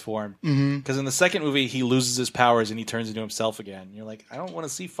transformed. Because in the second movie, he loses his powers and he turns into himself again. And you're like, I don't want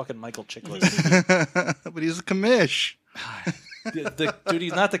to see fucking Michael Chiklis. But he's a commish. Dude,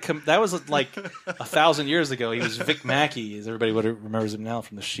 he's not the... that was like 1,000 years ago. He was Vic Mackey, as everybody remembers him now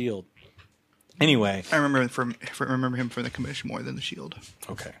from The Shield. Anyway. I remember him from The Commish more than The Shield.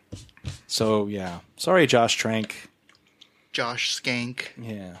 Okay. So, yeah. Sorry, Josh Trank. Josh Skank.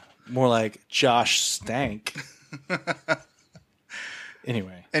 Yeah. More like Josh Stank.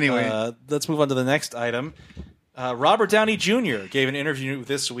 Anyway, let's move on to the next item. Robert Downey Jr. gave an interview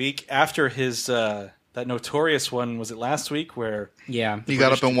this week after his that notorious one. Was it last week where he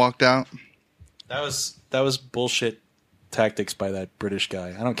got up and walked out? That was bullshit tactics by that British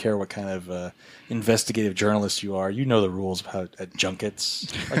guy. I don't care what kind of investigative journalist you are. You know the rules of how at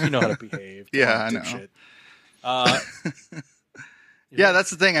junkets. Like, you know how to behave. Yeah, I know. Shit. Yeah, that's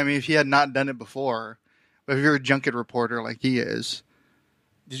the thing. I mean, if he had not done it before, but if you're a junket reporter like he is.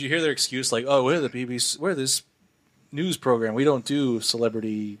 Did you hear their excuse? Like, oh, we're the BBC, we're this news program. We don't do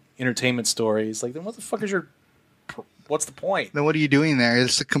celebrity entertainment stories. Like, then what the fuck is what's the point? Then what are you doing there?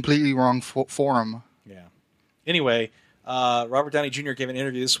 It's a completely wrong forum. Yeah. Anyway, Robert Downey Jr. gave an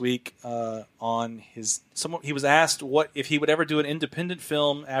interview this week on he was asked what if he would ever do an independent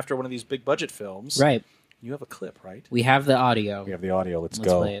film after one of these big budget films. Right. You have a clip, right? We have the audio. We have the audio. Let's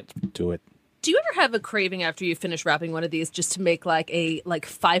go. Play it. Do it. Do you ever have a craving after you finish wrapping one of these just to make like a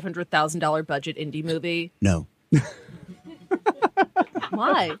 $500,000 budget indie movie? No.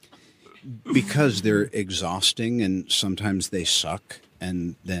 Why? Because they're exhausting and sometimes they suck,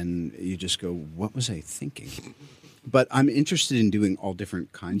 and then you just go, what was I thinking? But I'm interested in doing all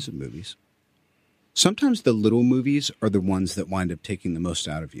different kinds of movies. Sometimes the little movies are the ones that wind up taking the most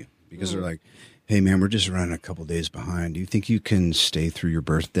out of you because they're like, hey, man, we're just running a couple days behind. Do you think you can stay through your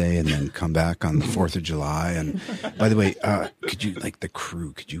birthday and then come back on the 4th of July? And by the way, could you, like the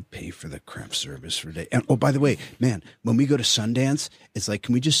crew, could you pay for the craft service for a day? And, oh, by the way, man, when we go to Sundance, it's like,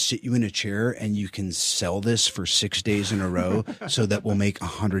 can we just sit you in a chair and you can sell this for 6 days in a row so that we'll make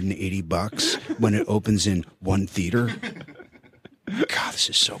 $180 when it opens in one theater? God, this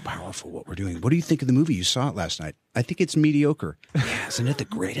is so powerful what we're doing. What do you think of the movie? You saw it last night. I think it's mediocre. Yeah, isn't it the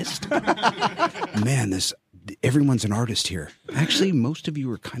greatest? Man, everyone's an artist here. Actually, most of you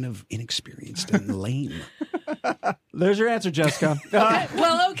are kind of inexperienced and lame. There's your answer, Jessica.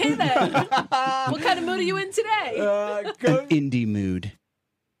 Okay then. What kind of mood are you in today? An indie mood.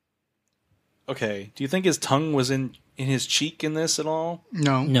 Okay. Do you think his tongue was in his cheek in this at all?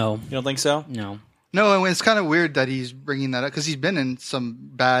 No. No. You don't think so? No. No, it's kind of weird that he's bringing that up because he's been in some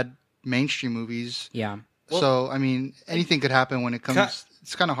bad mainstream movies. Yeah. So, I mean, anything could happen when it comes.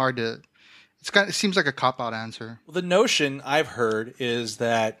 It's kind of hard to. It seems like a cop-out answer. Well, the notion I've heard is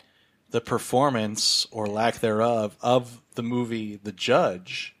that the performance or lack thereof of the movie The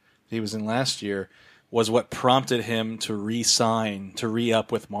Judge that he was in last year was what prompted him to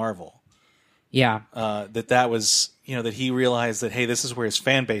re-up with Marvel. Yeah. That was, that he realized that, hey, this is where his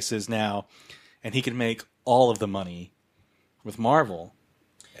fan base is now, and he can make all of the money with Marvel.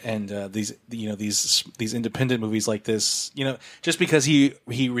 And these independent movies like this, just because he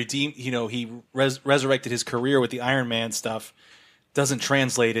redeemed, he resurrected his career with the Iron Man stuff, doesn't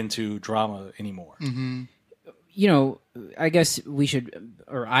translate into drama anymore. Mm-hmm. I guess we should,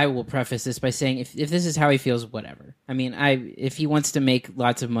 or I will preface this by saying, if this is how he feels, whatever. I mean, if he wants to make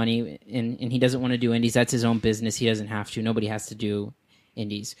lots of money and he doesn't want to do indies, that's his own business. He doesn't have to. Nobody has to do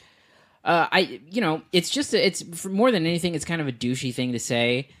indies. It's for more than anything, it's kind of a douchey thing to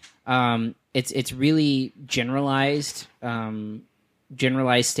say. It's really generalized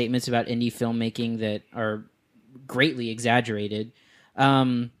statements about indie filmmaking that are greatly exaggerated.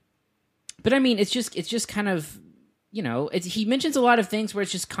 But I mean, it's just kind of, he mentions a lot of things where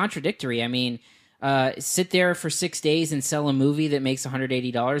it's just contradictory. I mean, sit there for 6 days and sell a movie that makes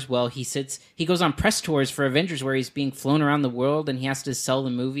 $180. Well, he goes on press tours for Avengers where he's being flown around the world and he has to sell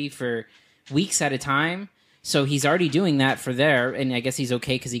the movie for weeks at a time. So he's already doing that for there, and I guess he's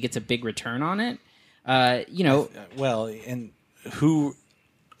okay because he gets a big return on it. Well, and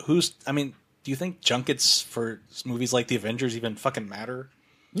who's? I mean, do you think junkets for movies like the Avengers even fucking matter?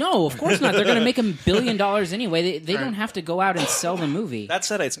 No, of course not. They're going to make $1 billion anyway. They don't have to go out and sell the movie. That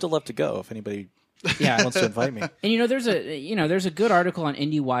said, I'd still love to go if anybody wants to invite me. And there's a good article on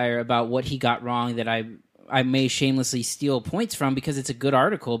IndieWire about what he got wrong that I may shamelessly steal points from because it's a good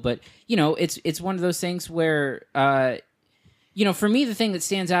article. But it's one of those things where for me the thing that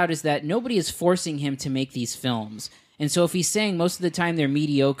stands out is that nobody is forcing him to make these films. And so if he's saying most of the time they're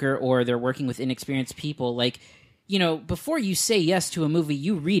mediocre or they're working with inexperienced people, before you say yes to a movie,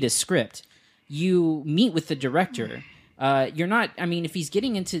 you read a script, you meet with the director. You're not. I mean, if he's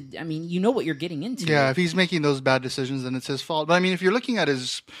getting into, you know what you're getting into. Yeah, if he's making those bad decisions, then it's his fault. But if you're looking at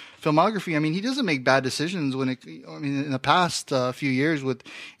his filmography, he doesn't make bad decisions in the past few years with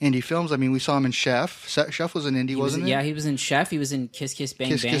indie films. We saw him in Chef. Chef was an indie, wasn't it? Yeah, he was in Chef. He was in Kiss Kiss Bang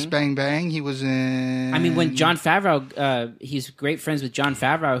Bang. Kiss Bang Bang. He was in. When Jon Favreau, he's great friends with Jon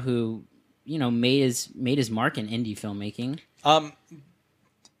Favreau, who made his mark in indie filmmaking.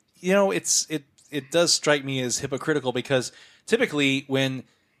 It does strike me as hypocritical because typically when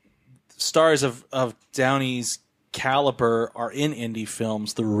stars of Downey's caliber are in indie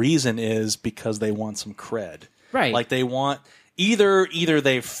films, the reason is because they want some cred. Right. Like they want either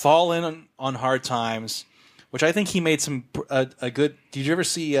they've fallen on hard times, which I think he made a good. Did you ever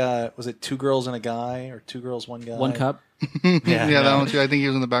see? Was it Two Girls and a Guy or Two Girls One Guy? One Cup. Yeah, that one too. I think he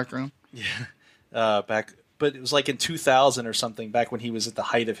was in the background. Yeah, but it was like in 2000 or something, back when he was at the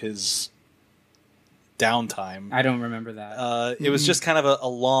height of his downtime. I don't remember that. It was just kind of a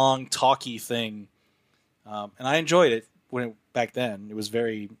long, talky thing, and I enjoyed it back then. It was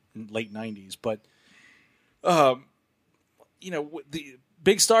very late 90s, but the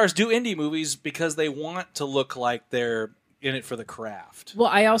big stars do indie movies because they want to look like they're in it for the craft. Well,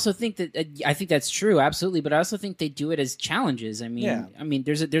 I also think that I think that's true, absolutely. But I also think they do it as challenges.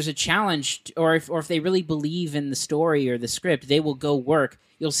 There's a challenge, or if they really believe in the story or the script, they will go work.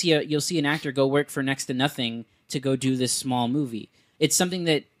 You'll see an actor go work for next to nothing to go do this small movie. It's something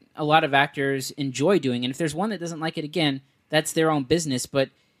that a lot of actors enjoy doing, and if there's one that doesn't like it, again, that's their own business. But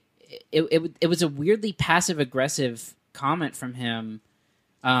it was a weirdly passive aggressive comment from him.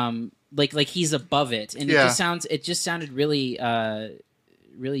 Like he's above it, and it just sounded really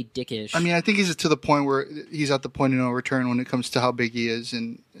really dickish. I think he's to the point where he's at the point of no return when it comes to how big he is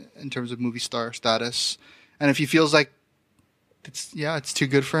in terms of movie star status. And if he feels like it's too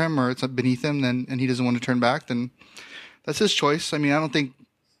good for him or it's beneath him, and he doesn't want to turn back, then that's his choice. I think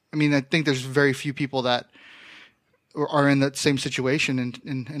there's very few people that are in that same situation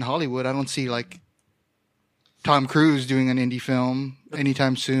in Hollywood. I don't see like Tom Cruise doing an indie film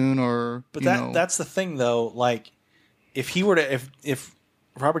anytime soon, that's the thing though. Like, if he were to, if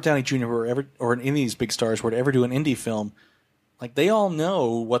Robert Downey Jr. or any of these big stars were to ever do an indie film, like they all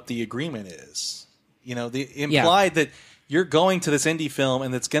know what the agreement is. The implied that you're going to this indie film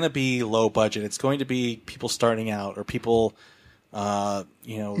and it's going to be low budget. It's going to be people starting out or people, that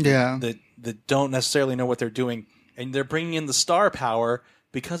don't necessarily know what they're doing, and they're bringing in the star power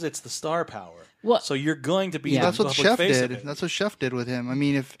because it's the star power. Well, so you're going to be. That's what Chef did. That's what Chef did with him.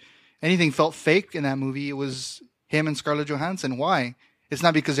 If anything felt fake in that movie, it was him and Scarlett Johansson. Why? It's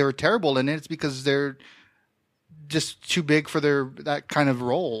not because they were terrible in it. It's because they're just too big for that kind of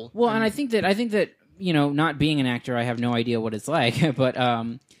role. Well, and I think that not being an actor, I have no idea what it's like. But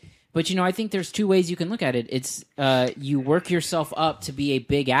I think there's two ways you can look at it. It's you work yourself up to be a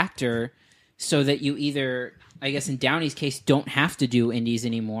big actor, so that you either, I guess in Downey's case, don't have to do indies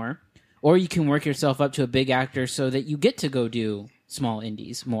anymore. Or you can work yourself up to a big actor so that you get to go do small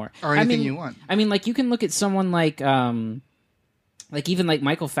indies more. Or anything you want. You can look at someone like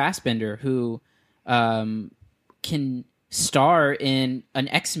Michael Fassbender, who can star in an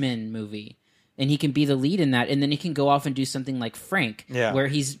X-Men movie, and he can be the lead in that, and then he can go off and do something like Frank, where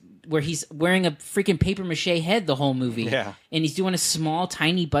he's wearing a freaking papier-mâché head the whole movie, and he's doing a small,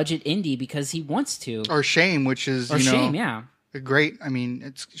 tiny budget indie because he wants to. Or Shame, which is great.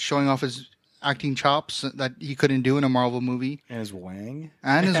 It's showing off his acting chops that he couldn't do in a Marvel movie. And his wang.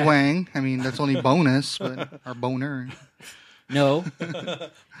 That's only bonus, or boner. No.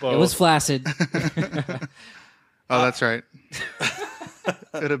 It was flaccid. Oh, that's right.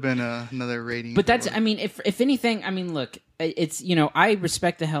 Could have been another rating. But that's, if anything, look, it's, I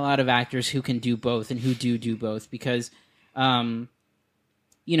respect the hell out of actors who can do both and who do both because, for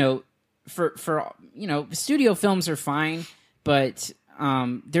studio films are fine. But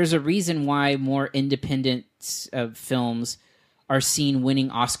there's a reason why more independent films are seen winning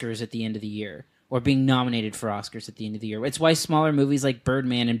Oscars at the end of the year. or being nominated for Oscars at the end of the year. It's why smaller movies like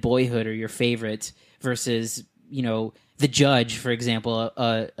Birdman and Boyhood are your favorites versus, The Judge, for example,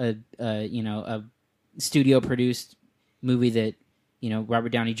 a studio produced movie that, Robert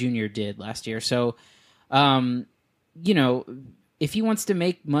Downey Jr. did last year. So, if he wants to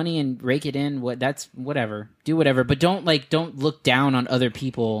make money and rake it in, that's whatever. Do whatever, but don't look down on other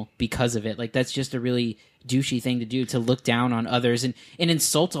people because of it. Like, that's just a really douchey thing to do, to look down on others and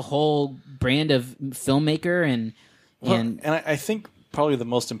insult a whole brand of filmmaker and I think probably the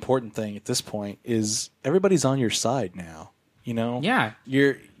most important thing at this point is everybody's on your side now. Yeah.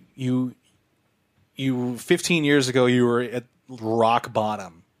 You 15 years ago you were at rock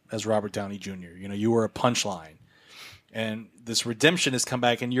bottom as Robert Downey Jr. You were a punchline. And this redemption has come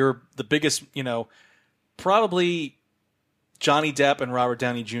back, and you're the biggest, probably Johnny Depp and Robert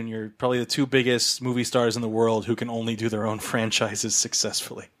Downey Jr., probably the two biggest movie stars in the world who can only do their own franchises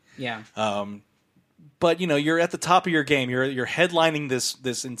successfully. Yeah. But, you're at the top of your game. You're headlining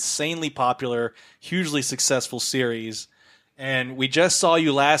this insanely popular, hugely successful series. And we just saw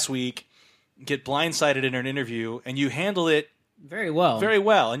you last week get blindsided in an interview, and you handled it very well. Very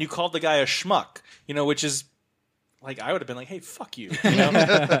well. And you called the guy a schmuck, which is... Like, I would have been like, hey, fuck you.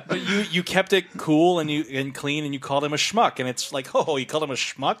 But you kept it cool and clean, and you called him a schmuck. And it's like, oh, you called him a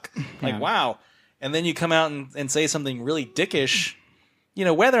schmuck? Like, wow. And then you come out and say something really dickish,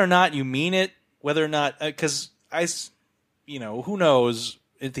 whether or not you mean it, whether or not, because who knows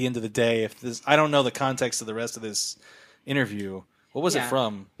at the end of the day if this, I don't know the context of the rest of this interview. What was it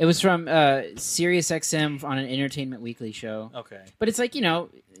from? It was from Sirius XM on an Entertainment Weekly show. Okay. But it's like,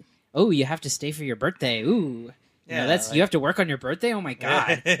 oh, you have to stay for your birthday. Ooh. Yeah, you have to work on your birthday? Oh my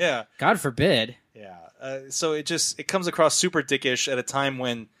God. Yeah. God forbid. Yeah. So it comes across super dickish at a time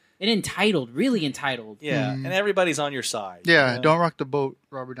when... really entitled. Yeah, and everybody's on your side. Yeah, don't rock the boat,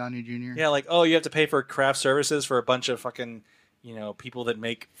 Robert Downey Jr. Yeah, like, oh, you have to pay for craft services for a bunch of fucking, people that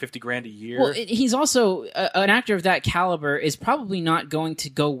make $50,000 a year. Well, he's also, an actor of that caliber is probably not going to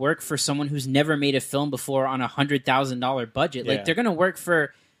go work for someone who's never made a film before on $100,000 budget. Yeah. Like, they're going to work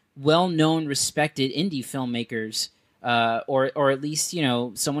for... well-known, respected indie filmmakers, or at least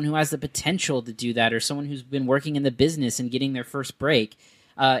someone who has the potential to do that, or someone who's been working in the business and getting their first break.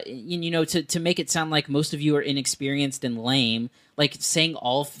 To make it sound like most of you are inexperienced and lame, like saying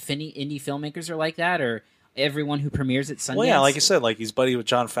all indie filmmakers are like that, or everyone who premieres at Sundance. Well, yeah, like you said, like he's buddy with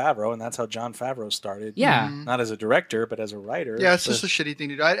Jon Favreau, and that's how Jon Favreau started. Yeah, not as a director, but as a writer. Yeah, it's just a shitty thing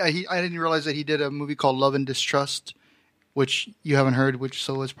to do. I didn't realize that he did a movie called Love and Distrust, which you haven't heard,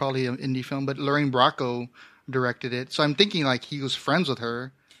 so it's probably an indie film, but Lorraine Bracco directed it. So I'm thinking like he was friends with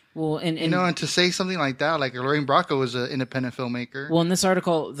her. Well, and to say something like that, like Lorraine Bracco was an independent filmmaker. Well, in this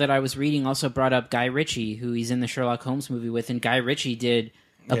article that I was reading also brought up Guy Ritchie, who he's in the Sherlock Holmes movie with, and Guy Ritchie did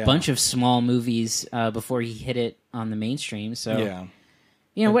a bunch of small movies before he hit it on the mainstream. So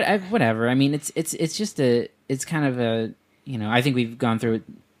whatever. I mean, it's just it's kind of a I think we've gone through it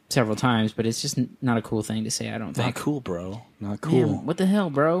several times, but it's just not a cool thing to say, I don't think. Not cool, bro. Not cool. Man, what the hell,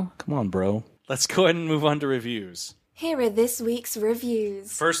 bro? Come on, bro. Let's go ahead and move on to reviews. Here are this week's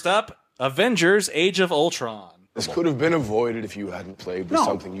reviews. First up, Avengers Age of Ultron. This could have been avoided if you hadn't played with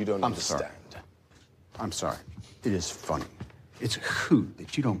something you don't understand. I'm sorry. It is funny. It's a hoot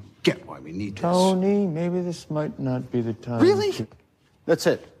that you don't get why we need this. Tony, maybe this might not be the time. Really? That's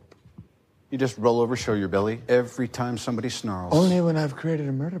it. You just roll over, show your belly every time somebody snarls. Only when I've created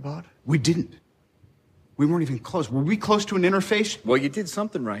a murder bot. We didn't. We weren't even close. Were we close to an interface? Well, you did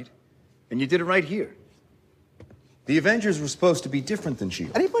something right. And you did it right here. The Avengers were supposed to be different than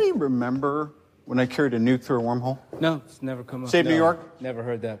S.H.I.E.L.D. Anybody remember when I carried a nuke through a wormhole? No, it's never come up. Save New York? Never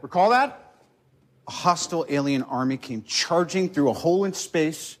heard that. Recall that? A hostile alien army came charging through a hole in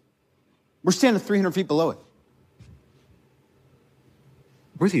space. We're standing 300 feet below it.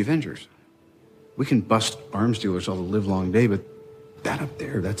 We're the Avengers. We can bust arms dealers all the livelong day, but that up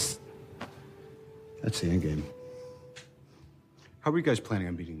there, that's the end game. How are you guys planning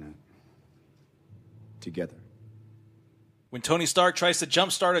on beating that? Together. When Tony Stark tries to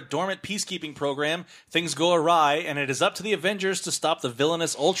jumpstart a dormant peacekeeping program, things go awry, and it is up to the Avengers to stop the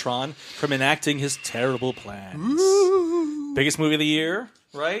villainous Ultron from enacting his terrible plans. Ooh. Biggest movie of the year,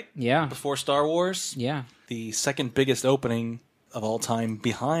 right? Yeah. Before Star Wars? Yeah. The second biggest opening of all time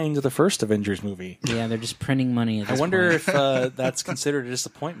behind the first Avengers movie. Yeah, they're just printing money at this I wonder point. if that's considered a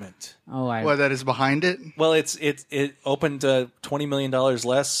disappointment. That is behind it? Well, it opened $20 million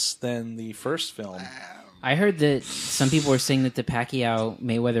less than the first film. I heard that some people were saying that the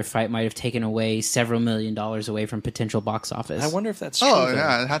Pacquiao-Mayweather fight might have taken away several $1 million away from potential box office. I wonder if that's true. Oh,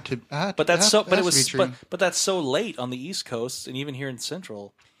 yeah, it had to. But that's so late on the East Coast and even here in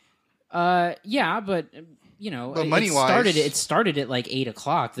Central. Yeah, but But money-wise- it started at like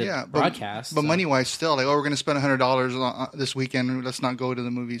 8:00. The broadcast, but money-wise, still like, we're going to spend $100 this weekend. Let's not go to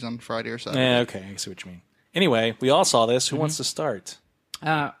the movies on Friday or Saturday. Yeah, okay, I see what you mean. Anyway, we all saw this. Who wants to start?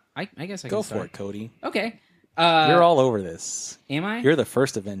 I guess I go can for start. it, Cody. Okay. You're all over this. Am I? You're the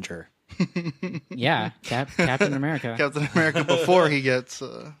first Avenger. Yeah, Captain America. Captain America before he gets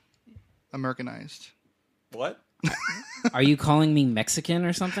Americanized. What? Are you calling me Mexican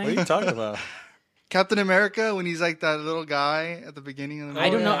or something? What are you talking about? Captain America, when he's like that little guy at the beginning of the movie. I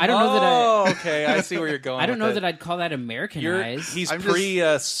don't know. I don't know that I. Oh, okay. I see where you're going. I don't know with that I'd call that Americanized. He's I'm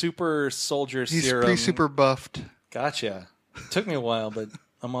super soldier He's serum. pretty super buffed. Gotcha. Took me a while, but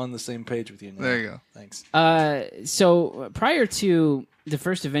I'm on the same page with you now. There you go. Thanks. So prior to the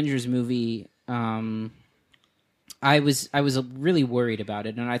first Avengers movie, I was really worried about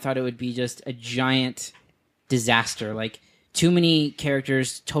it, and I thought it would be just a giant disaster. Like too many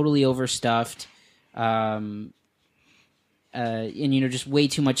characters, totally overstuffed. And just way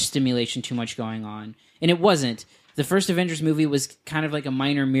too much stimulation, too much going on, and it wasn't. The first Avengers movie was kind of like a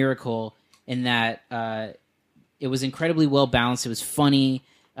minor miracle in that it was incredibly well balanced. It was funny.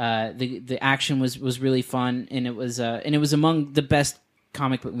 The action was really fun, and it was among the best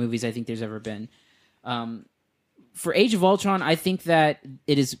comic book movies I think there's ever been. For Age of Ultron, I think that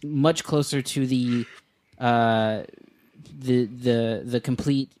it is much closer to the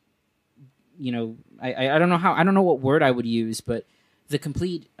complete. I don't know what word I would use, but the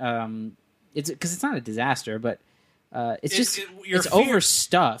complete. It's because it's not a disaster, but it's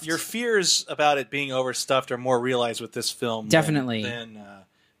overstuffed. Your fears about it being overstuffed are more realized with this film, definitely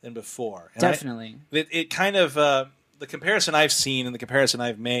than before. And definitely, it kind of the comparison I've seen and the comparison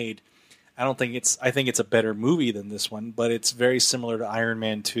I've made. I think it's a better movie than this one, but it's very similar to Iron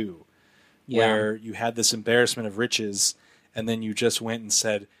Man 2, where you had this embarrassment of riches, and then you just went and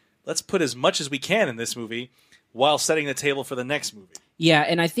said, let's put as much as we can in this movie while setting the table for the next movie. Yeah,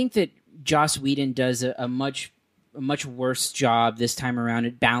 and I think that Joss Whedon does a much worse job this time around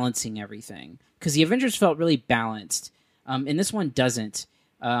at balancing everything. Because the Avengers felt really balanced, and this one doesn't.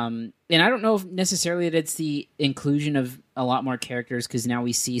 And I don't know if necessarily that it's the inclusion of a lot more characters, because now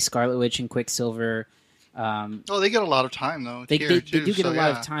we see Scarlet Witch and Quicksilver. They get a lot of time, though. They do get a lot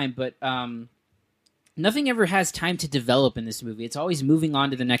of time, but... nothing ever has time to develop in this movie. It's always moving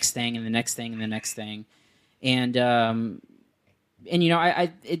on to the next thing and the next thing and the next thing, and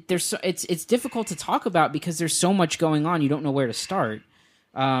it's difficult to talk about because there's so much going on. You don't know where to start.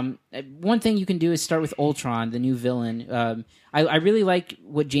 One thing you can do is start with Ultron, the new villain. I really like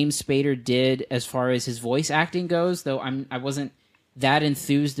what James Spader did as far as his voice acting goes, though I wasn't that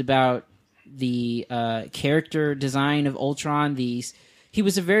enthused about the character design of Ultron. He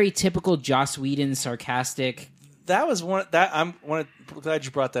was a very typical Joss Whedon, sarcastic. That was I'm glad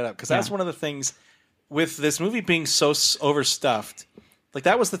you brought that up, because that's one of the things with this movie being so overstuffed. Like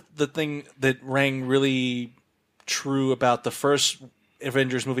that was the thing that rang really true about the first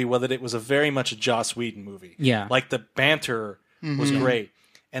Avengers movie, whether it was very much a Joss Whedon movie. Yeah, like the banter was great,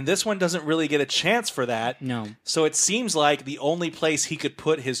 and this one doesn't really get a chance for that. No, so it seems like the only place he could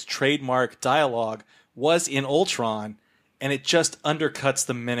put his trademark dialogue was in Ultron. And it just undercuts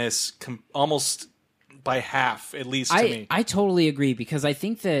the menace almost by half, at least to me. I totally agree, because I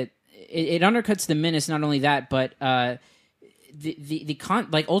think that it undercuts the menace. Not only that, but like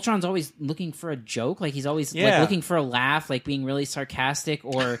Ultron's always looking for a joke. Like he's always like looking for a laugh, like being really sarcastic,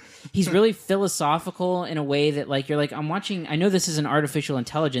 or he's really philosophical in a way that like you're like, I'm watching. I know this is an artificial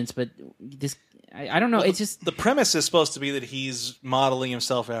intelligence, but this. I don't know. Well, it's just the premise is supposed to be that he's modeling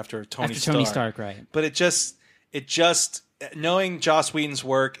himself after Tony Stark, right? But it just. Knowing Joss Whedon's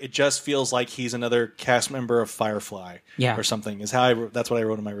work, it just feels like he's another cast member of Firefly, or something. That's what I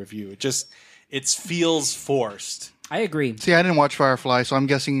wrote in my review. It feels forced. I agree. See, I didn't watch Firefly, so I'm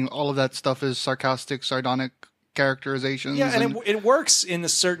guessing all of that stuff is sarcastic, sardonic characterizations. Yeah, and it works in a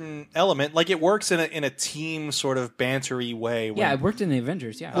certain element. Like it works in a team sort of bantery way. Yeah, it worked in the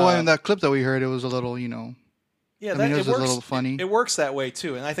Avengers. Yeah. Well, in that clip that we heard, it was a little, Yeah, it was a little funny. It works that way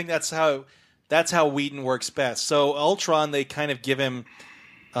too, and I think that's how Whedon works best. So Ultron, they kind of give him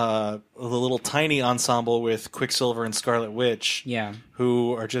the little tiny ensemble with Quicksilver and Scarlet Witch,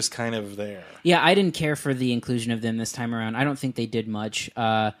 who are just kind of there. Yeah, I didn't care for the inclusion of them this time around. I don't think they did much.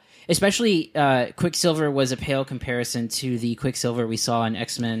 Especially Quicksilver was a pale comparison to the Quicksilver we saw in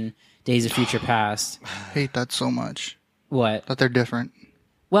X-Men Days of Future Past. I hate that so much. What? That they're different.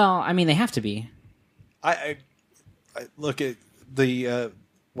 Well, I mean, they have to be. I look at the...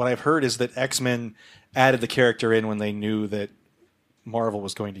 what I've heard is that X-Men added the character in when they knew that Marvel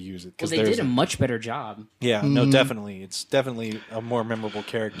was going to use it. Well, they did a much better job. Yeah, no, definitely. It's definitely a more memorable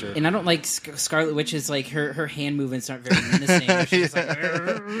character. And I don't like Scarlet Witch's, like, her hand movements aren't very menacing. She's like,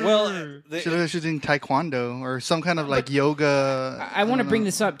 well, she's doing taekwondo or some kind of like yoga. I want to bring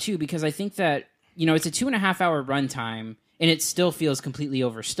this up too because I think that, you know, it's a 2.5-hour runtime and it still feels completely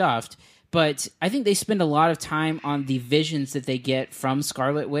overstuffed. But I think they spend a lot of time on the visions that they get from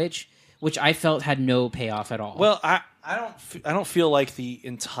Scarlet Witch, which I felt had no payoff at all. Well, I don't feel like the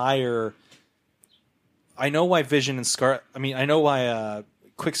entire. I know why Vision and I know why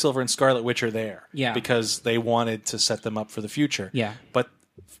Quicksilver and Scarlet Witch are there. Yeah. Because they wanted to set them up for the future. Yeah. But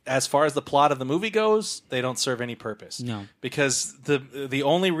as far as the plot of the movie goes, they don't serve any purpose. No. Because the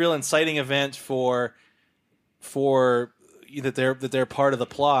only real inciting event for that they're part of the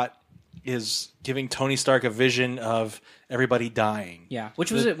plot is giving Tony Stark a vision of everybody dying. Yeah,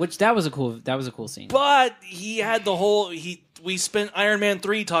 that was a cool scene. But he had we spent Iron Man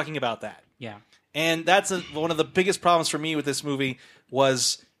 3 talking about that. Yeah. And that's one of the biggest problems for me with this movie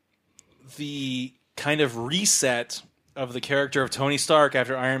was the kind of reset of the character of Tony Stark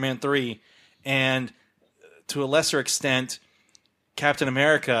after Iron Man 3 and to a lesser extent Captain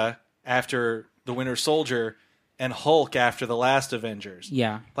America after The Winter Soldier and Hulk after the last Avengers.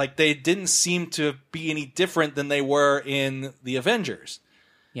 Yeah. Like, they didn't seem to be any different than they were in the Avengers.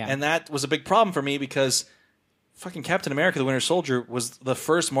 Yeah. And that was a big problem for me because fucking Captain America the Winter Soldier was the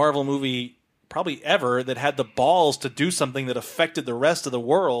first Marvel movie probably ever that had the balls to do something that affected the rest of the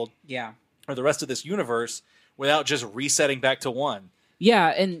world. Yeah. Or the rest of this universe without just resetting back to one. Yeah,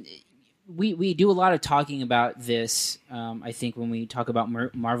 and we do a lot of talking about this, I think, when we talk about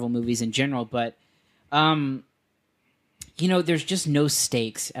Marvel movies in general, but... you know, there's just no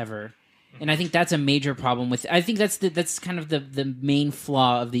stakes ever. And I think that's a major problem I think that's kind of the main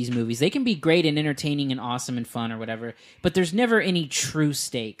flaw of these movies. They can be great and entertaining and awesome and fun or whatever, but there's never any true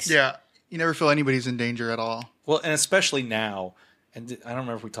stakes. Yeah. You never feel anybody's in danger at all. Well, and especially now, and I don't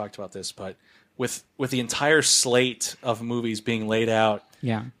remember if we talked about this, but with the entire slate of movies being laid out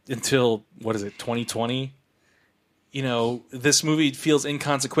until, 2020? You know, this movie feels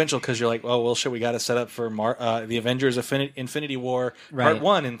inconsequential because you're like, oh, well, shit, we got to set up for the Avengers Infinity War Part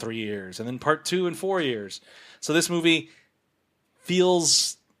 1 in 3 years, and then Part 2 in 4 years. So this movie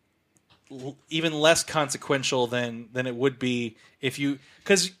feels even less consequential than it would be if you...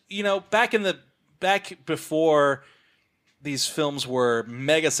 Because, you know, back before these films were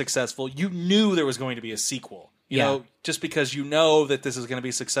mega successful, you knew there was going to be a sequel. You know, just because you know that this is going to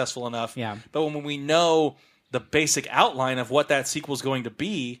be successful enough. Yeah. But when we know... the basic outline of what that sequel is going to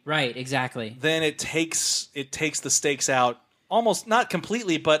be, right? Exactly. Then it takes the stakes out almost not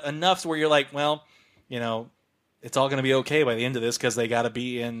completely, but enough to where you're like, well, you know, it's all going to be okay by the end of this because they got to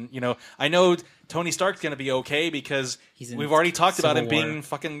be in. You know, I know Tony Stark's going to be okay because we've already talked about him being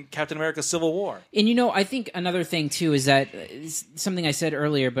fucking Captain America: Civil War. And you know, I think another thing too is that something I said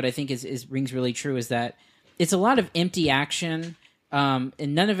earlier, but I think is rings really true is that it's a lot of empty action,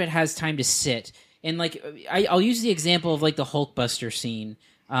 and none of it has time to sit. And, like, I'll use the example of, like, the Hulkbuster scene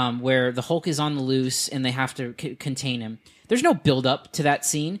where the Hulk is on the loose and they have to contain him. There's no build-up to that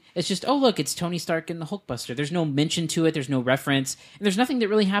scene. It's just, oh, look, it's Tony Stark and the Hulkbuster. There's no mention to it. There's no reference. And there's nothing that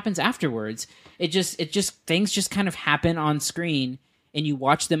really happens afterwards. Things just kind of happen on screen and you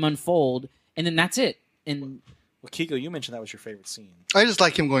watch them unfold and then that's it. And... Well, Kiko, you mentioned that was your favorite scene. I just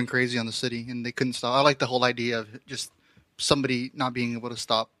like him going crazy on the city and they couldn't stop. I like the whole idea of just... somebody not being able to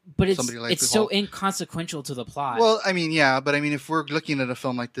stop somebody like it's so inconsequential to the plot. Well, I mean, yeah, but I mean, if we're looking at a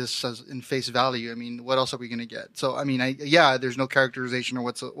film like this as in face value, I mean, what else are we going to get? So, I mean, there's no characterization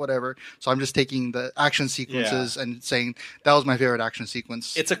or whatever. So I'm just taking the action sequences and saying that was my favorite action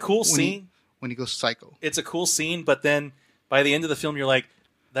sequence. It's a cool scene. When he goes psycho. It's a cool scene, but then by the end of the film, you're like,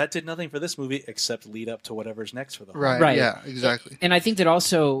 that did nothing for this movie except lead up to whatever's next for the whole right. Yeah, exactly. And I think that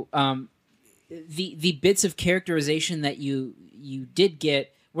also... The bits of characterization that you did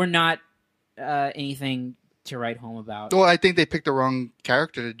get were not anything to write home about. Well, I think they picked the wrong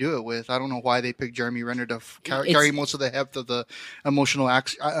character to do it with. I don't know why they picked Jeremy Renner to carry most of the heft of the emotional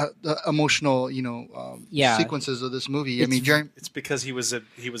sequences of this movie. It's because he was a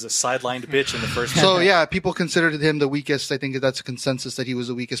sidelined bitch in the first one. So yeah, people considered him the weakest. I think that's a consensus that he was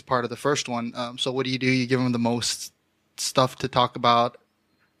the weakest part of the first one. So what do? You give him the most stuff to talk about.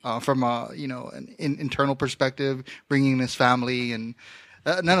 From an internal perspective, bringing in his family, and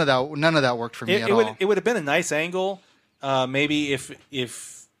none of that worked for me at all. It would have been a nice angle, maybe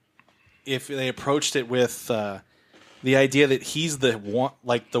if they approached it with the idea that he's one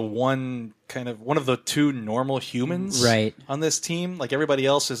of the two normal humans, right, on this team. Like everybody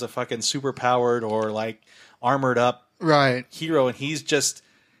else is a fucking super powered or like armored up hero, and he's just.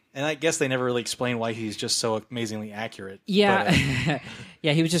 And I guess they never really explain why he's just so amazingly accurate. Yeah, but,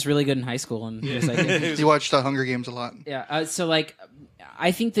 yeah, he was just really good in high school, and he watched Hunger Games a lot. Yeah, so like,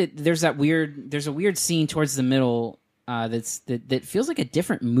 I think that there's a weird scene towards the middle that feels like a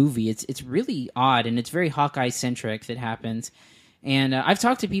different movie. It's really odd, and it's very Hawkeye centric that happens. And I've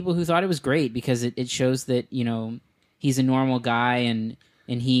talked to people who thought it was great because it shows that he's a normal guy and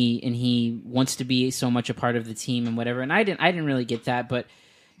he wants to be so much a part of the team and whatever. And I didn't really get that, but.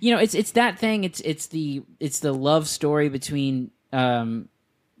 It's that thing. It's the love story between the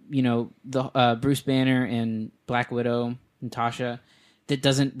Bruce Banner and Black Widow, Natasha, that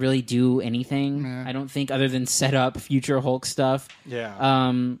doesn't really do anything. Yeah. I don't think, other than set up future Hulk stuff. Yeah.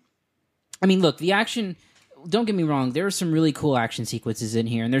 I mean, look, the action. Don't get me wrong. There are some really cool action sequences in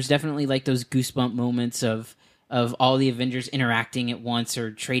here, and there's definitely like those goosebump moments of all the Avengers interacting at once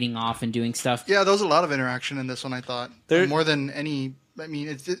or trading off and doing stuff. Yeah, there was a lot of interaction in this one. I thought more than any. I mean,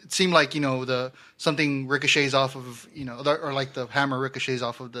 it seemed like something ricochets off of or like the hammer ricochets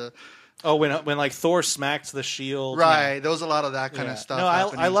off of the. Oh, when like Thor smacked the shield, right? There was a lot of that kind of stuff. No,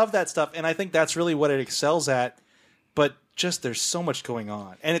 I love that stuff, and I think that's really what it excels at. But just there's so much going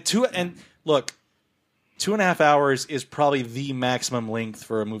on, and look, 2.5 hours is probably the maximum length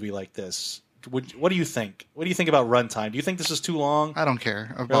for a movie like this. What do you think? What do you think about runtime? Do you think this is too long? I don't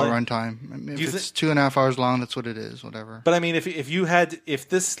care about runtime. I mean, if it's 2.5 hours long, that's what it is. Whatever. But I mean, if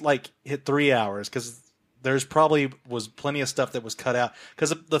this like hit 3 hours, because there's probably was plenty of stuff that was cut out,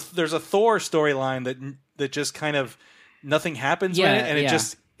 because there's a Thor storyline that just kind of nothing happens with it, and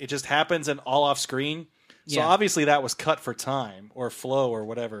it just happens and all off screen. So obviously that was cut for time or flow or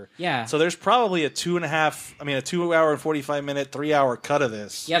whatever. Yeah. So there's probably a 2 hour and 45 minute, 3 hour cut of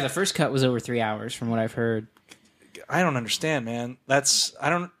this. Yeah, the first cut was over 3 hours from what I've heard. I don't understand, man. I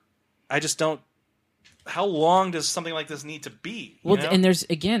just don't. How long does something like this need to be? Well, and there's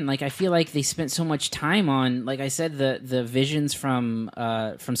again, like I feel like they spent so much time on, like I said, the visions from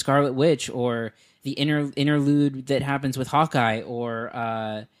Scarlet Witch, or the interlude that happens with Hawkeye,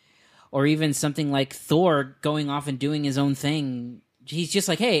 or even something like Thor going off and doing his own thing. He's just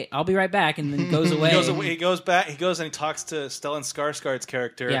like, "Hey, I'll be right back," and then goes away. He goes back. He goes and he talks to Stellan Skarsgård's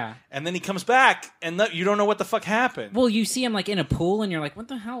character. And then he comes back, and you don't know what the fuck happened. Well, you see him like in a pool, and you're like, "What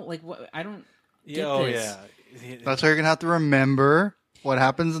the hell? Like, what? I don't get this." Yeah. That's why you're gonna have to remember what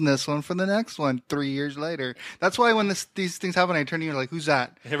happens in this one for the next one 3 years later. That's why when these things happen, I turn to you like, "Who's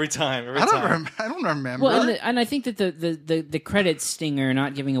that?" Every time. I don't remember. Well, and I think that the credits stinger,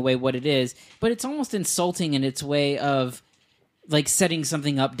 not giving away what it is, but it's almost insulting in its way of like setting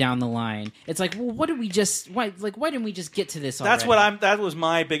something up down the line. It's like, well, why didn't we just get to this already? That was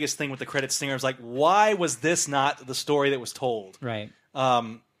my biggest thing with the credits stinger. I was like, why was this not the story that was told? Right.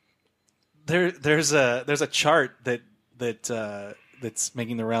 There's a chart that's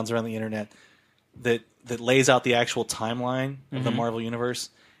making the rounds around the internet that lays out the actual timeline of the Marvel Universe,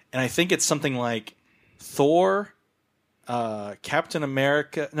 and I think it's something like Thor, Captain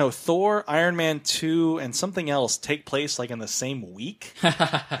America, Thor, Iron Man 2, and something else take place like in the same week.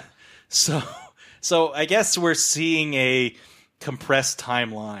 So I guess we're seeing a compressed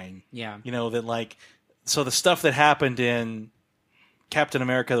timeline. Yeah, that like, so the stuff that happened in Captain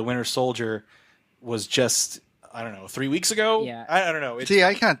America: The Winter Soldier was just, I don't know, 3 weeks ago. Yeah, I don't know. See,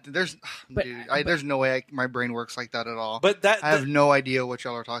 I can't. There's no way my brain works like that at all. But I have no idea what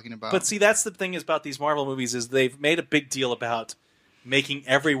y'all are talking about. But see, that's the thing about these Marvel movies is they've made a big deal about making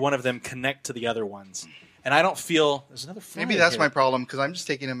every one of them connect to the other ones, and I don't feel there's another. Maybe that's my problem, because I'm just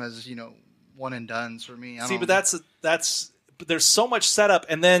taking them as one and dones for me. But that's there's so much setup,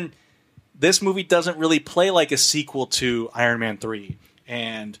 and then this movie doesn't really play like a sequel to Iron Man 3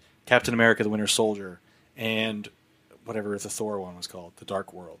 and Captain America: The Winter Soldier and whatever the Thor one was called, The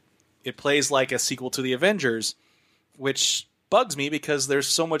Dark World. It plays like a sequel to the Avengers, which bugs me because there's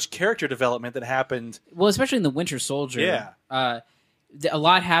so much character development that happened. Well, especially in The Winter Soldier. Yeah. A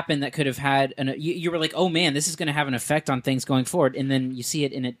lot happened that could have had you were like, oh man, this is going to have an effect on things going forward, and then you see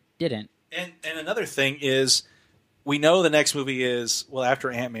it and it didn't. And another thing is, we know the next movie is, well,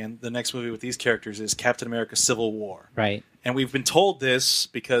 after Ant-Man, the next movie with these characters is Captain America: Civil War. Right. And we've been told this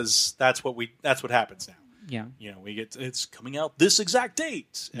because that's what happens now. Yeah. It's coming out this exact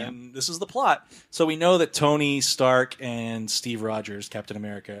date, and this is the plot. So we know that Tony Stark and Steve Rogers, Captain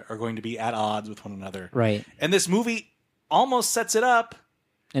America, are going to be at odds with one another. Right. And this movie almost sets it up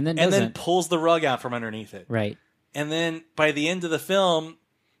and then pulls the rug out from underneath it. Right. And then by the end of the film,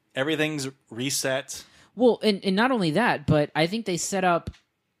 everything's reset. Well, and not only that, but I think they set up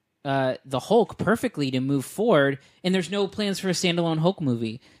the Hulk perfectly to move forward, and there's no plans for a standalone Hulk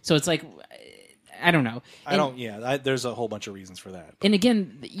movie. So it's like, I don't know. There's a whole bunch of reasons for that. And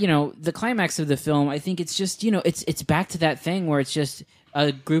again, the climax of the film, I think it's just, it's back to that thing where it's just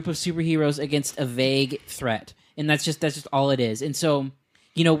a group of superheroes against a vague threat, and that's just all it is. And so,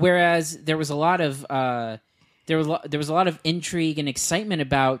 whereas there was a lot of there was a lot of intrigue and excitement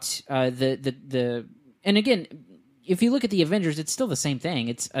about the and again, if you look at the Avengers, it's still the same thing.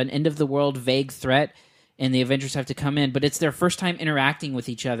 It's an end of the world vague threat, and the Avengers have to come in, but it's their first time interacting with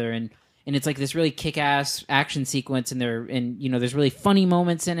each other, and it's like this really kick-ass action sequence, and there's really funny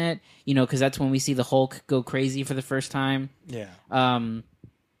moments in it, because that's when we see the Hulk go crazy for the first time. Yeah.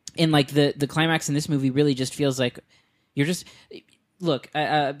 And like the climax in this movie really just feels like you're just look.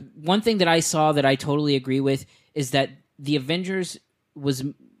 One thing that I saw that I totally agree with is that the Avengers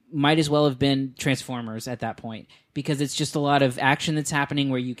might as well have been Transformers at that point, because it's just a lot of action that's happening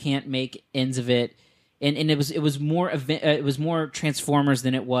where you can't make ends of it, and it was more Transformers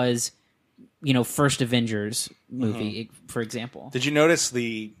than it was, first Avengers movie, for example. Did you notice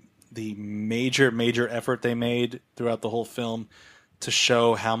the major effort they made throughout the whole film to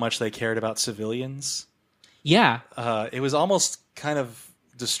show how much they cared about civilians? Yeah. It was almost kind of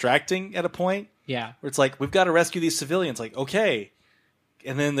distracting at a point. Yeah. Where it's like, we've got to rescue these civilians. Like, okay.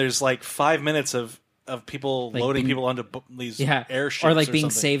 And then there's like 5 minutes of people like loading people onto these airships. Or like being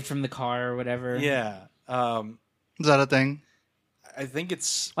something. Saved from the car or whatever. Yeah. Is that a thing? I think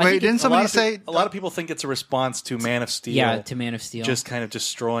it's... Wait, didn't somebody say... A lot of people think it's a response to Man of Steel. Yeah, to Man of Steel. Just kind of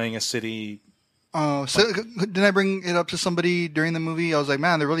destroying a city. Oh, so didn't I bring it up to somebody during the movie? I was like,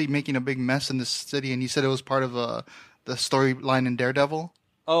 man, they're really making a big mess in this city. And you said it was part of the storyline in Daredevil?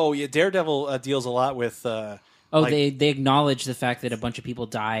 Oh, yeah. Daredevil deals a lot with... they acknowledge the fact that a bunch of people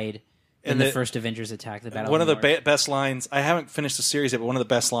died in the first Avengers attack. The battle. One of the best lines... I haven't finished the series yet, but one of the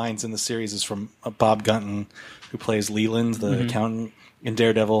best lines in the series is from Bob Gunton, who plays Leland, the accountant in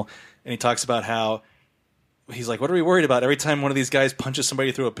Daredevil. And he talks about how... He's like, what are we worried about? Every time one of these guys punches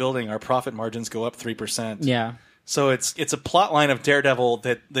somebody through a building, our profit margins go up 3%. Yeah. So it's a plot line of Daredevil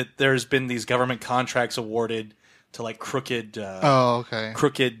that there's been these government contracts awarded to like crooked,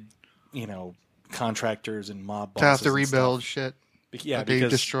 contractors and mob bosses. To have to rebuild shit. Yeah, they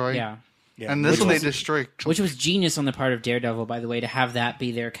destroy. Yeah. And this one they destroy. Which was genius on the part of Daredevil, by the way, to have that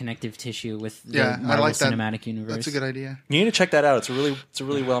be their connective tissue with the Marvel Cinematic Universe. That's a good idea. You need to check that out. It's a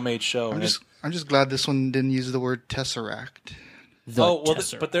really well made show. I'm just glad this one didn't use the word Tesseract.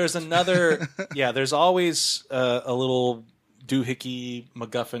 But there's another. Yeah, there's always a little doohickey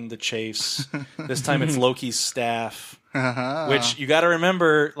MacGuffin to chase. This time it's Loki's staff, which you got to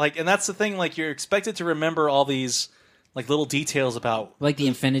remember. Like, and that's the thing. Like, you're expected to remember all these like little details about like the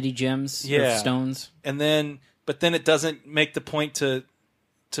Infinity Gems, or stones, but then it doesn't make the point to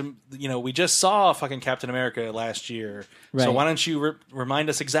we just saw fucking Captain America last year, right. So why don't you remind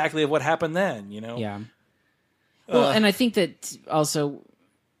us exactly of what happened then? Yeah. Well, and I think that also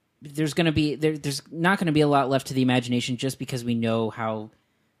there's not going to be a lot left to the imagination just because we know how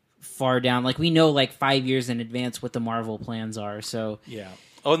far down, like we know like 5 years in advance what the Marvel plans are. So yeah.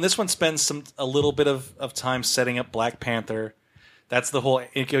 Oh, and this one spends a little bit of time setting up Black Panther. That's the whole,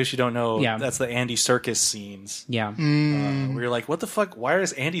 in case you don't know, that's the Andy Serkis scenes. Yeah. Where you're like, what the fuck? Why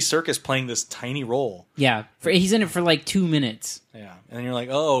is Andy Serkis playing this tiny role? Yeah. He's in it for like 2 minutes. Yeah. And then you're like,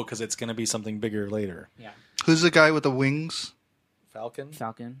 oh, because it's going to be something bigger later. Yeah. Who's the guy with the wings? Falcon.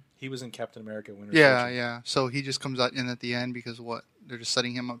 He was in Captain America Winter Soldier. Yeah. So he just comes out in at the end because what? They're just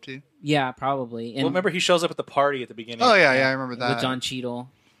setting him up to? Yeah, probably. And remember he shows up at the party at the beginning. Oh, yeah, I remember that. With Don Cheadle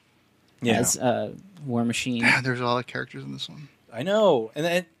as War Machine. Yeah, there's a lot of characters in this one. I know.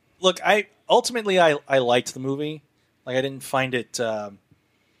 And look, I liked the movie. Like, I didn't find it,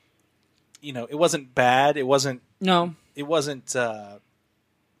 it wasn't bad. It wasn't... No. It wasn't...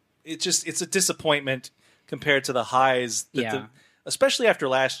 it's a disappointment compared to the highs. Especially after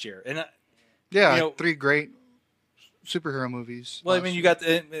last year. And 3 great superhero movies. Well, I mean, you got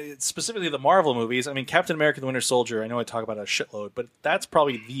specifically the Marvel movies. I mean, Captain America: The Winter Soldier. I know I talk about it a shitload, but that's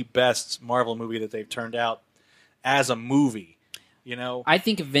probably the best Marvel movie that they've turned out as a movie. I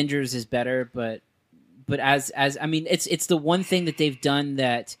think Avengers is better, but as I mean, it's the one thing that they've done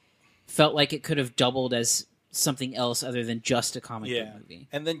that felt like it could have doubled as something else other than just a comic book movie.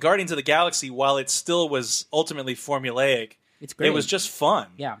 And then Guardians of the Galaxy, while it still was ultimately formulaic, it's great. It was just fun.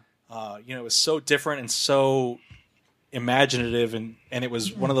 Yeah. It was so different and so imaginative, and it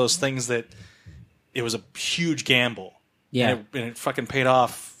was one of those things that it was a huge gamble. Yeah. And it fucking paid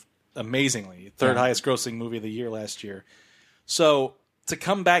off amazingly. Third highest grossing movie of the year last year. So to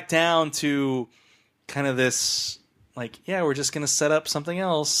come back down to kind of this, like, we're just going to set up something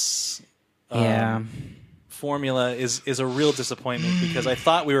else. formula is a real disappointment because I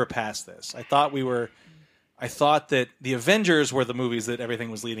thought we were past this. I thought that the Avengers were the movies that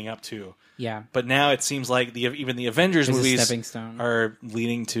everything was leading up to. Yeah. But now it seems like even the Avengers There's a movies stepping stone. are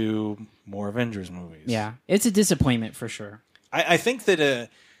leading to more Avengers movies. Yeah. It's a disappointment for sure. I think that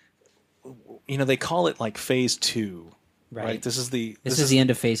they call it like Phase 2. Right. This is the end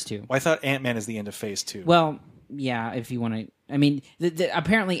of Phase 2. Well, I thought Ant-Man is the end of Phase 2. Well, yeah, if you want to. I mean,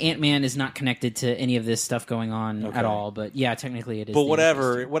 apparently Ant-Man is not connected to any of this stuff going on at all. But yeah, technically it is. But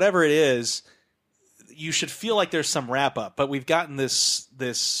whatever it is, you should feel like there's some wrap up. But we've gotten this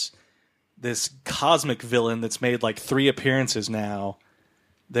cosmic villain that's made like 3 appearances now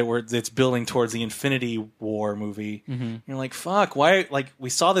that's building towards the Infinity War movie. Mm-hmm. You're like, fuck, why? Like, we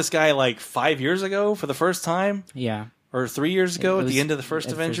saw this guy like 5 years ago for the first time. Yeah. Or 3 years ago at the end of the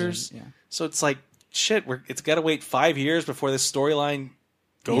first Avengers. Yeah. So it's like, shit, it's got to wait 5 years before this storyline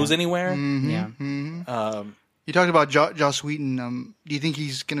goes anywhere. Mm-hmm. Yeah. Mm-hmm. You talked about Joss Whedon. Do you think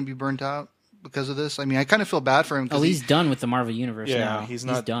he's going to be burnt out because of this? I mean, I kind of feel bad for him. Oh, he's done with the Marvel Universe now. He's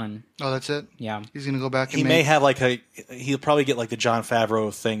done. Oh, that's it? Yeah. He's going to go back and he may have he'll probably get like the John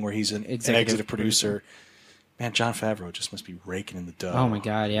Favreau thing where he's an executive producer. Man, John Favreau just must be raking in the dough. Oh my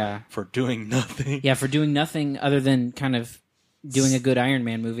God, yeah. For doing nothing. Yeah, for doing nothing other than kind of doing a good Iron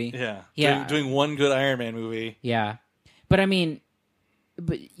Man movie. Yeah. Doing one good Iron Man movie. Yeah. But I mean,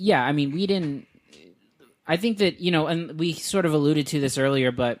 we didn't. I think that, and we sort of alluded to this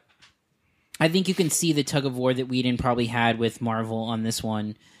earlier, but I think you can see the tug of war that Whedon probably had with Marvel on this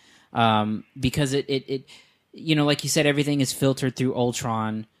one, because it like you said, everything is filtered through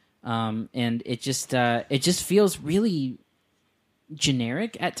Ultron. And it just feels really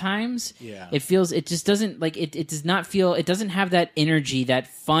generic at times. Yeah. It just doesn't it does not feel, it doesn't have that energy, that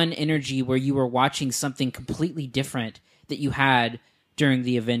fun energy where you were watching something completely different that you had during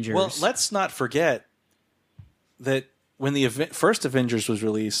the Avengers. Well, let's not forget that when the first Avengers was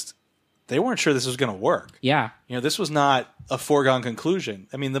released, they weren't sure this was going to work. Yeah. This was not a foregone conclusion.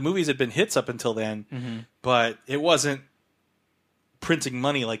 I mean, the movies had been hits up until then, but it wasn't printing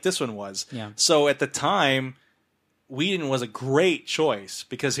money like this one was. Yeah. So at the time, Whedon was a great choice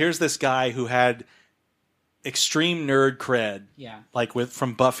because here's this guy who had extreme nerd cred. Yeah. Like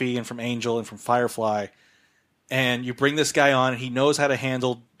from Buffy and from Angel and from Firefly. And you bring this guy on, he knows how to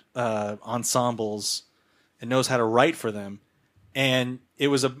handle ensembles and knows how to write for them. And it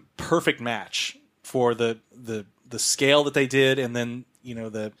was a perfect match for the scale that they did and then,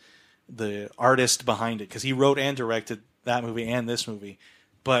 the artist behind it, because he wrote and directed that movie and this movie.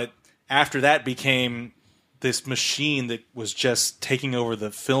 But after that became this machine that was just taking over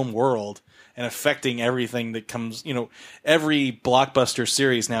the film world and affecting everything that comes, every blockbuster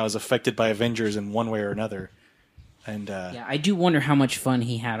series now is affected by Avengers in one way or another. And I do wonder how much fun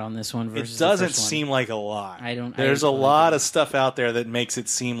he had on this one versus it doesn't the first one. seem like a lot. There's a lot of stuff out there that makes it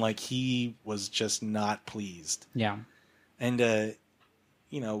seem like he was just not pleased. Yeah. And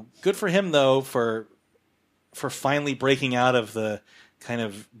good for him though for finally breaking out of the kind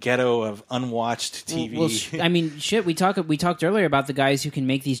of ghetto of unwatched TV. Well, I mean, shit. We talked earlier about the guys who can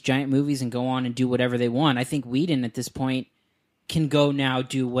make these giant movies and go on and do whatever they want. I think Whedon at this point can go now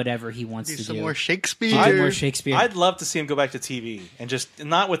do whatever he wants to do. Some more Shakespeare. I'd love to see him go back to TV and just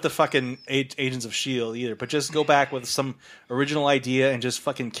not with the fucking Agents of S.H.I.E.L.D. either, but just go back with some original idea and just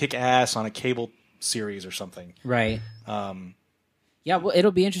fucking kick ass on a cable series or something. Right. Yeah, well,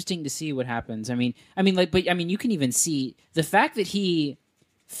 it'll be interesting to see what happens. I mean, you can even see the fact that he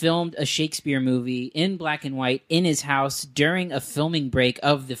filmed a Shakespeare movie in black and white in his house during a filming break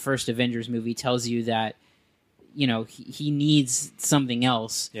of the first Avengers movie tells you that, he needs something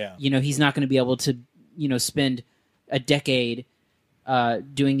else. Yeah. He's not going to be able to, spend a decade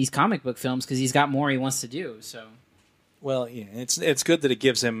doing these comic book films because he's got more he wants to do. So, well, yeah, it's good that it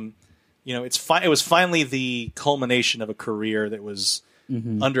gives him. It was finally the culmination of a career that was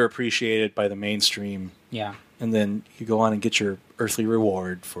underappreciated by the mainstream. Yeah. And then you go on and get your earthly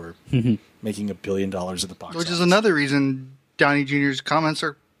reward for making $1 billion at the box Which office. is another reason Downey Jr.'s comments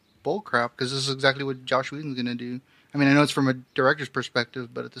are bullcrap, because this is exactly what Josh Whedon's going to do. I mean, I know it's from a director's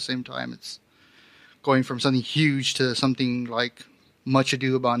perspective, but at the same time, it's going from something huge to something like Much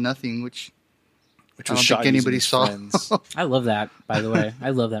Ado About Nothing, which I don't think anybody saw. I love that, by the way. I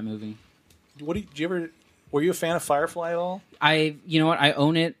love that movie. Were you a fan of Firefly at all? You know what? I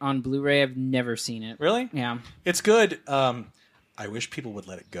own it on Blu-ray. I've never seen it. Really? Yeah. It's good. I wish people would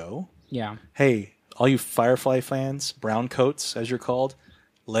let it go. Yeah. Hey, all you Firefly fans, brown coats as you're called,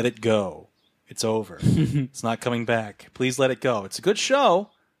 let it go. It's over. It's not coming back. Please let it go. It's a good show.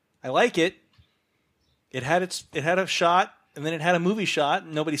 I like it. It had a shot, and then it had a movie shot,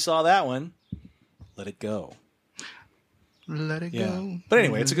 and nobody saw that one. Let It Go. Let it go. But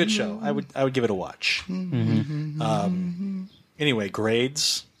anyway, it's a good show. I would give it a watch. Anyway,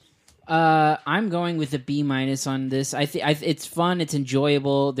 grades. I'm going with a B- on this. I think it's fun. It's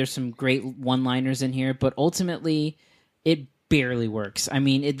enjoyable. There's some great one-liners in here, but ultimately, it barely works. I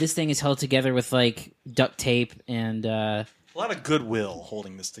mean, this thing is held together with like duct tape and a lot of goodwill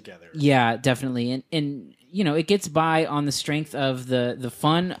holding this together. Yeah, definitely. And you know, it gets by on the strength of the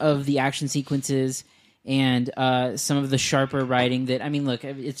fun of the action sequences and some of the sharper writing. That I mean, look,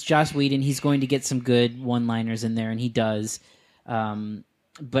 it's Joss Whedon. He's going to get some good one-liners in there, and he does.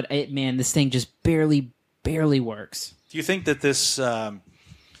 But this thing just barely works. Do you think that this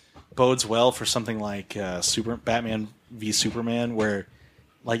bodes well for something like Batman v Superman, where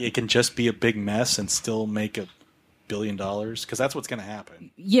like it can just be a big mess and still make $1 billion? Because that's what's going to happen.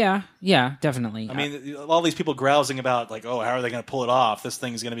 Yeah, definitely. I mean, all these people grousing about like, oh, how are they going to pull it off? This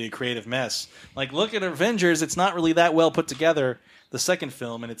thing's going to be a creative mess. Like, look at Avengers; it's not really that well put together. The second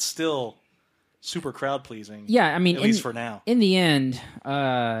film, and it's still super crowd pleasing. Yeah, I mean, at least for now. In the end,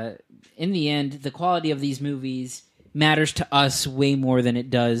 the quality of these movies matters to us way more than it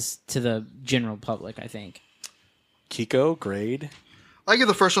does to the general public, I think. Kiko, grade? I give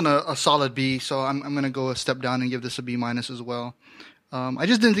the first one a solid B, so I'm going to go a step down and give this a B- as well. I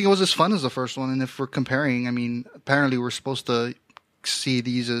just didn't think it was as fun as the first one, and if we're comparing, I mean, apparently we're supposed to see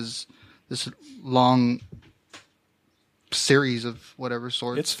these as this long series of whatever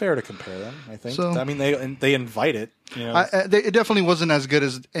sort. It's fair to compare them, I think. So, I mean, they invite it. You know, it definitely wasn't as good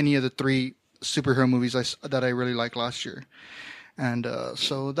as any of the 3 superhero movies that I really liked last year, and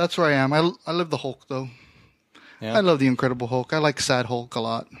so that's where I am. I love the Hulk though. Yeah. I love the Incredible Hulk. I like Sad Hulk a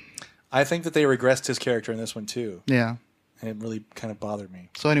lot. I think that they regressed his character in this one too. Yeah, and it really kind of bothered me.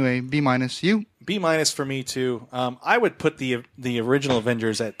 So anyway, B-. You? B- for me too. I would put the original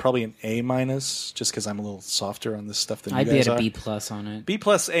Avengers at probably an A-, just because I'm a little softer on this stuff than you guys are. I'd be at a B+ on it. B+,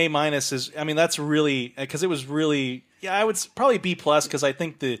 A- is. I mean, that's really because it was really. Yeah, I would probably B+ because I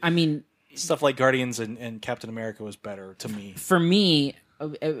think stuff like Guardians and Captain America was better to me. For me,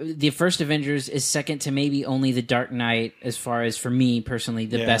 the first Avengers is second to maybe only The Dark Knight, as far as, for me personally,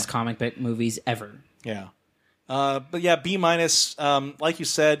 the best comic book movies ever. Yeah. But yeah, B-. Like you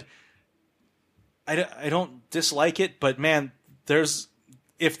said, I don't dislike it, but man,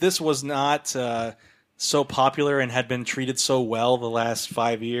 if this was not so popular and had been treated so well the last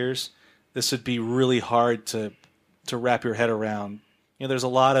 5 years, this would be really hard to wrap your head around. You know, there's a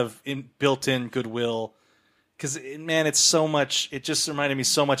lot of built-in goodwill. Because, man, it's so much. It just reminded me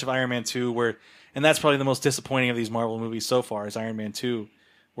so much of Iron Man 2, and that's probably the most disappointing of these Marvel movies so far, is Iron Man 2,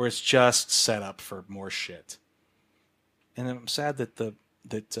 where it's just set up for more shit. And I'm sad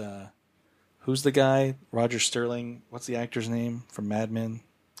that who's the guy? Roger Sterling. What's the actor's name from Mad Men?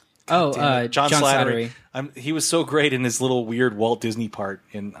 John Slattery. He was so great in his little weird Walt Disney part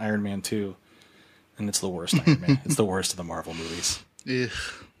in Iron Man 2, and it's the worst Iron Man. It's the worst of the Marvel movies. Ugh.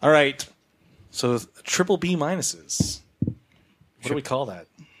 All right. So triple B-. What do we call that?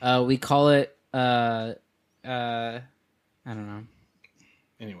 We call it I don't know.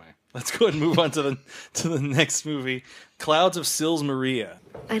 Anyway, let's go ahead and move on to the next movie, Clouds of Sils Maria.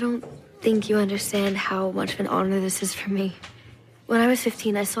 I don't think you understand how much of an honor this is for me. When I was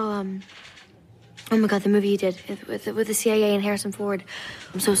 15, I saw oh my God, the movie you did with the CIA and Harrison Ford.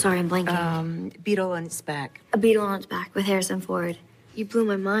 I'm so sorry, I'm blanking. Beetle on its back. A Beetle on its back with Harrison Ford. You blew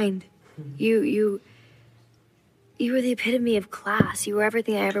my mind. You were the epitome of class. You were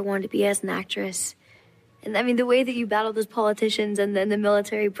everything I ever wanted to be as an actress. And I mean, the way that you battled those politicians and then the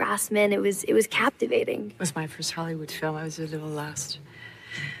military brass men, it was captivating. It was my first Hollywood film. I was a little lost.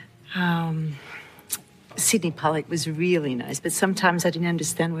 Sidney Pollack was really nice, but sometimes I didn't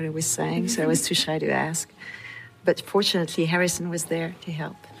understand what he was saying, so I was too shy to ask. But fortunately, Harrison was there to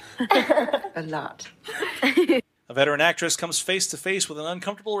help. A lot. A veteran actress comes face to face with an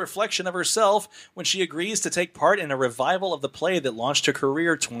uncomfortable reflection of herself when she agrees to take part in a revival of the play that launched her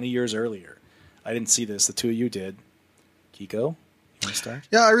career 20 years earlier. I didn't see this. The two of you did. Kiko, you want to start?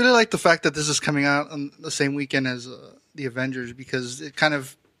 Yeah, I really like the fact that this is coming out on the same weekend as the Avengers, because it kind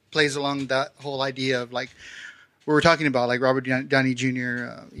of plays along that whole idea of like we were talking about, like Robert Downey Jr.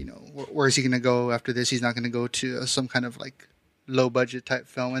 Where is he going to go after this? He's not going to go to some kind of like low budget type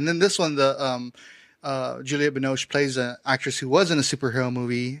film. And then this one, Juliette Binoche plays an actress who was in a superhero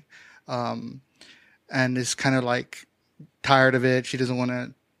movie, and is kind of like tired of it. She doesn't want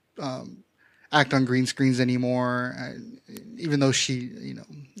to act on green screens anymore, even though she,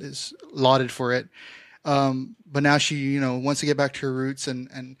 is lauded for it. But now she, wants to get back to her roots,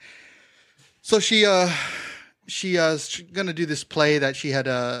 and so she she's going to do this play that she had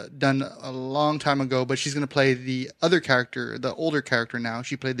done a long time ago, but she's going to play the other character, the older character now.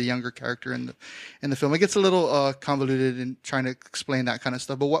 She played the younger character in the film. It gets a little convoluted in trying to explain that kind of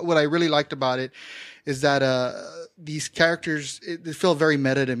stuff. But what I really liked about it is that these characters, they feel very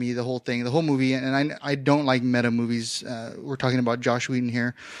meta to me, the whole thing, the whole movie. And I don't like meta movies. We're talking about Josh Whedon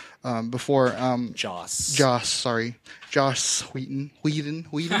here. Before Joss Whedon, Josh Whedon.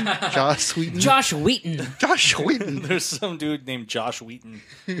 There's some dude named Josh Wheaton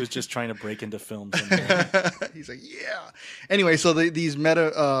who's just trying to break into film somewhere. He's like, yeah. Anyway, so these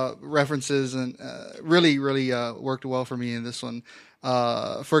meta references and really worked well for me in this one.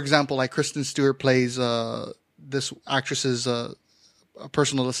 For example, like Kristen Stewart plays this actress's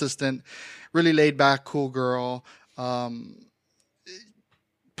personal assistant, really laid back, cool girl.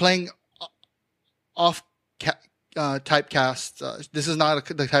 Playing off typecast. This is not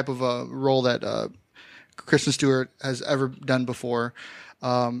the type of role that Kristen Stewart has ever done before.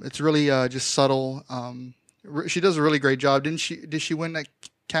 It's really just subtle. She does a really great job. Did she win at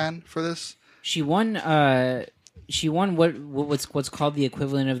Cannes for this? She won. She won what's called the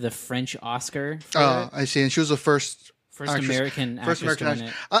equivalent of the French Oscar. I see. And she was the first American actress to win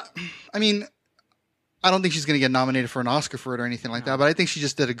it. I mean, I don't think she's going to get nominated for an Oscar for it or anything like that, but I think she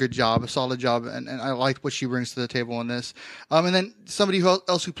just did a good job, a solid job, and I liked what she brings to the table in this. And then somebody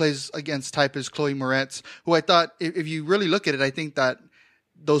else who plays against type is Chloe Moretz, who I thought, if you really look at it, I think that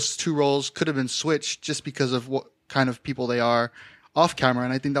those two roles could have been switched just because of what kind of people they are off camera,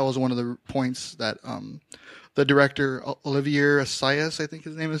 and I think that was one of the points that the director, Olivier Assayas, I think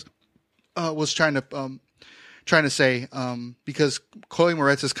his name is, was trying to say, because Chloe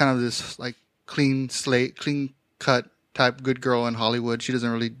Moretz is kind of this like clean slate, clean cut type good girl in Hollywood. She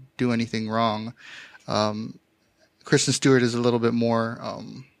doesn't really do anything wrong. Kristen Stewart is a little bit more,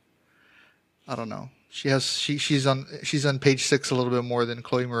 I don't know. She's on page 6 a little bit more than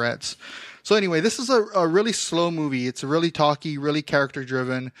Chloe Moretz. So anyway, this is a really slow movie. It's a really talky, really character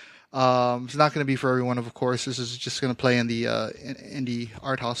driven. It's not going to be for everyone, of course. This is just going to play in the indie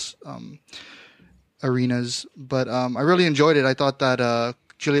art house arenas. But I really enjoyed it. I thought that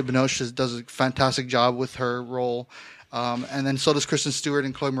Juliette Binoche does a fantastic job with her role. And then so does Kristen Stewart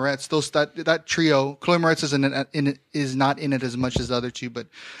and Chloe Moretz. That trio, Chloe Moretz is not in it as much as the other two, but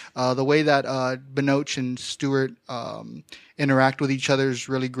the way that Binoche and Stewart interact with each other is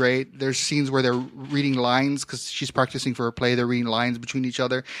really great. There's scenes where they're reading lines because she's practicing for her play. They're reading lines between each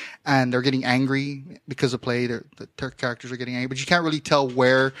other, and they're getting angry because of play. The characters are getting angry, but you can't really tell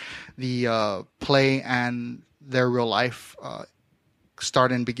where the play and their real life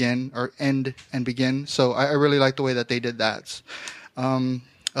start and begin, or end and begin. So I really like the way that they did that.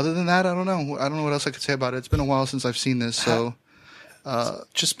 Other than that, I don't know what else I could say about it. It's been a while since I've seen this. So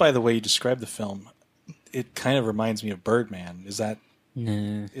just by the way you describe the film, it kind of reminds me of Birdman. Is that?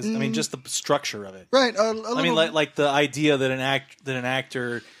 No. I mean, just the structure of it, right? I mean, like the idea that an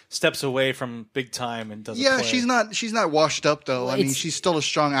actor steps away from big time and does. Yeah, a play. she's not washed up though. I mean, she's still a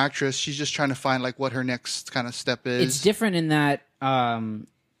strong actress. She's just trying to find like what her next kind of step is. It's different in that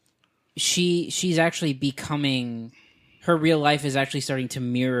she's actually becoming, her real life is actually starting to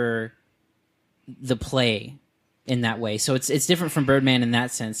mirror the play in that way. So it's different from Birdman in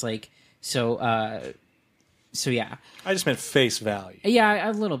that sense. Like so yeah. I just meant face value. Yeah,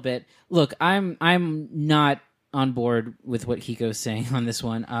 a little bit. Look, I'm not on board with what Kiko's saying on this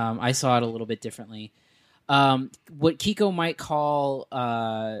one. I saw it a little bit differently. What Kiko might call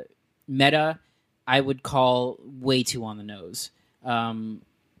meta, I would call way too on the nose.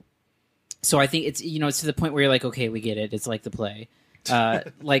 So I think it's to the point where you're like, okay, we get it. It's like the play. I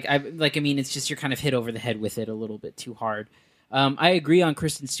mean, it's just you're kind of hit over the head with it a little bit too hard. I agree on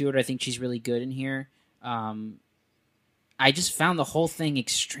Kristen Stewart. I think she's really good in here. I just found the whole thing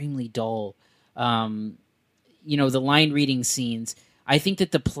extremely dull. The line reading scenes. I think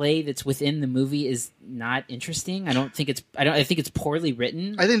that the play that's within the movie is not interesting. I think it's poorly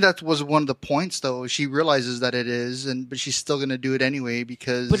written. I think that was one of the points, though. She realizes that it is, but she's still going to do it anyway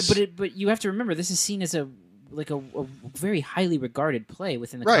because. But you have to remember, this is seen as a very highly regarded play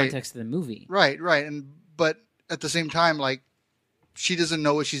within the context of the movie. Right, but at the same time, like, she doesn't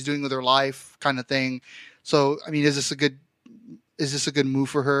know what she's doing with her life, kind of thing. So, I mean, is this a good move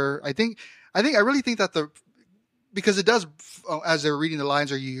for her? I really think that because it does, as they're reading the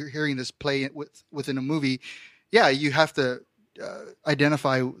lines or you're hearing this play within a movie, yeah, you have to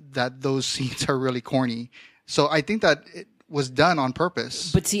identify that those scenes are really corny. So I think that it was done on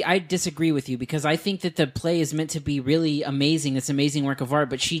purpose. But see, I disagree with you because I think that the play is meant to be really amazing. It's an amazing work of art,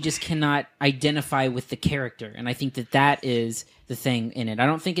 but she just cannot identify with the character. And I think that is the thing in it. I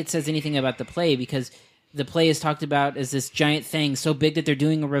don't think it says anything about the play because the play is talked about as this giant thing, so big that they're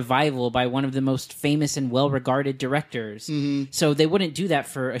doing a revival by one of the most famous and well-regarded directors. So they wouldn't do that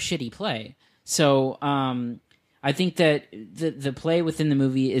for a shitty play. So I think that the play within the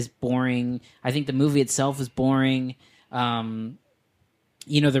movie is boring. I think the movie itself is boring. The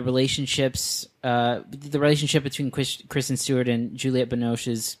relationships, the relationship between Kristen Stewart and Juliette Binoche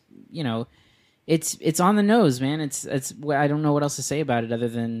is, it's on the nose, man. It's I don't know what else to say about it other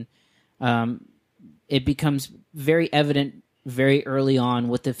than it becomes very evident very early on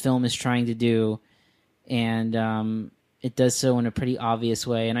what the film is trying to do, and it does so in a pretty obvious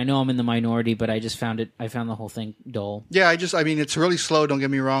way. And I know I'm in the minority, but I found the whole thing dull. Yeah, it's really slow, don't get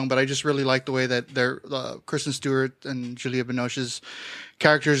me wrong, but I just really like the way that Kristen Stewart and Juliette Binoche's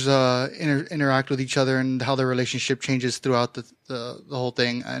characters interact with each other and how their relationship changes throughout the whole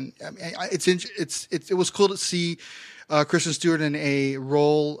thing. And I mean, it was cool to see Kristen Stewart in a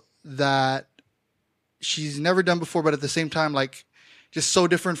role that she's never done before, but at the same time, like, just so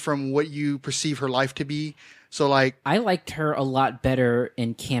different from what you perceive her life to be. So, like, I liked her a lot better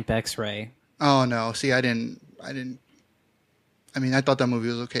in Camp X-Ray. Oh no! See, I didn't. I mean, I thought that movie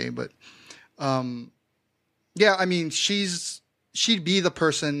was okay, but yeah. I mean, she'd be the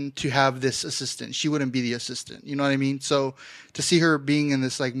person to have this assistant. She wouldn't be the assistant. You know what I mean? So to see her being in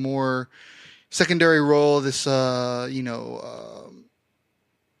this like more secondary role, this kind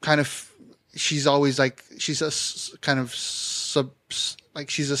of, she's always like, she's a kind of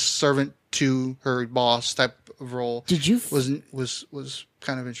she's a servant to her boss type of role. Was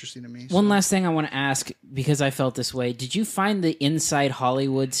kind of interesting to me. One last thing I want to ask, because I felt this way. Did you find the inside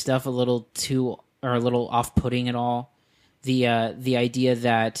Hollywood stuff a little off-putting at all? The idea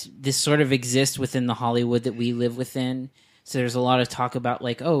that this sort of exists within the Hollywood that we live within. So there's a lot of talk about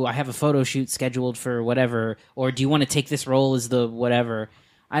like, oh, I have a photo shoot scheduled for whatever, or do you want to take this role as the whatever?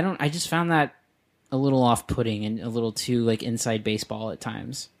 I just found that a little off-putting and a little too like inside baseball at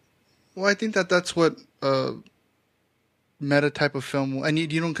times. Well, I think that's what meta type of film, and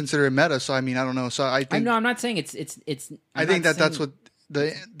you don't consider it meta, so I mean, I don't know. So I think I'm not saying it's. I think that's what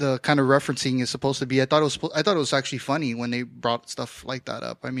the kind of referencing is supposed to be. I thought it was actually funny when they brought stuff like that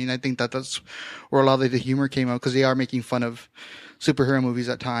up. I mean, I think that's where a lot of the humor came out, because they are making fun of superhero movies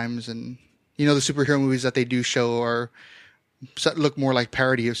at times, and the superhero movies that they do show look more like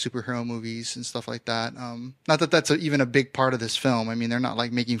parody of superhero movies and stuff like that. Not that that's even a big part of this film. I mean, they're not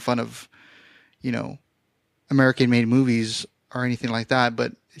like making fun of, American-made movies or anything like that,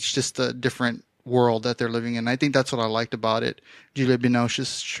 but it's just a different world that they're living in. I think that's what I liked about it. Juliette Binoche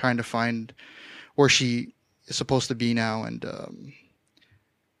is trying to find where she is supposed to be now, and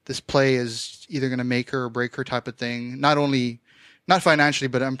this play is either going to make her or break her type of thing. Not financially,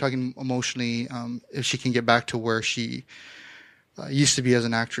 but I'm talking emotionally. If she can get back to where she used to be as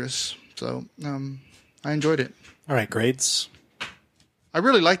an actress. So I enjoyed it. All right, grades. I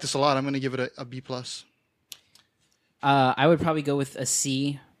really like this a lot. I'm going to give it a B+. I would probably go with a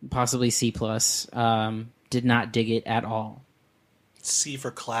C, possibly C+. Did not dig it at all. C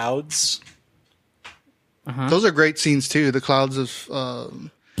for clouds. Those are great scenes too. The clouds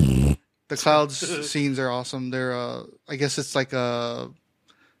scenes are awesome. They're I guess it's like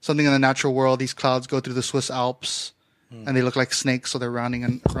something in the natural world. These clouds go through the Swiss Alps, and they look like snakes, so they're rounding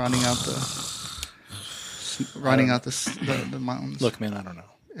out the mountains. Look, man, I don't know.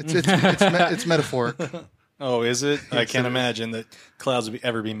 It's metaphoric. Oh, is it? I can't imagine that clouds would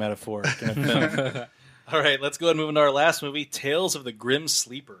ever be metaphoric in a film. All right, let's go ahead and move into our last movie, Tales of the Grim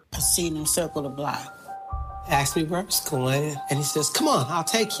Sleeper. I seen him circle the block. Asked me where I was going, and he says, "Come on, I'll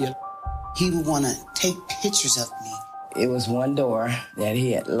take you." He would want to take pictures of me. It was one door that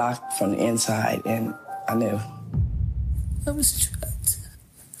he had locked from the inside, and I knew. I was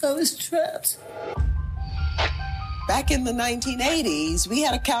trapped. Back in the 1980s, we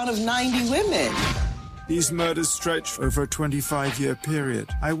had a count of 90 women. These murders stretch over a 25-year period.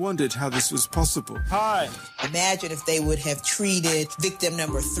 I wondered how this was possible. Hi. Imagine if they would have treated victim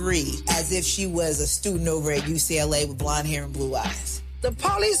number 3 as if she was a student over at UCLA with blonde hair and blue eyes. The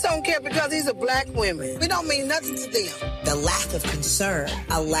police don't care because these are black women. We don't mean nothing to them. The lack of concern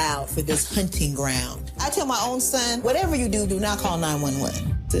allowed for this hunting ground. I tell my own son, whatever you do, do not call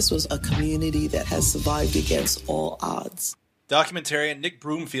 911. This was a community that has survived against all odds. Documentarian Nick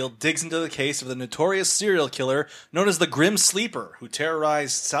Broomfield digs into the case of the notorious serial killer known as the Grim Sleeper, who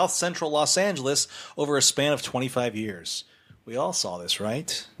terrorized South Central Los Angeles over a span of 25 years. We all saw this,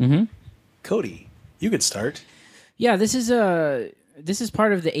 right? Mm-hmm. Cody, you could start. Yeah, this is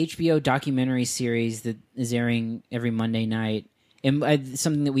part of the HBO documentary series that is airing every Monday night. And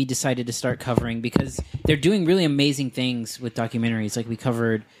something that we decided to start covering because they're doing really amazing things with documentaries. Like we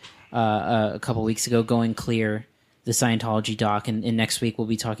covered a couple weeks ago, Going Clear, the Scientology doc, and next week we'll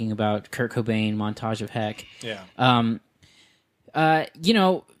be talking about Kurt Cobain, Montage of Heck. Yeah. I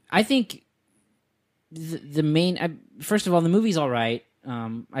think the main... first of all, the movie's all right.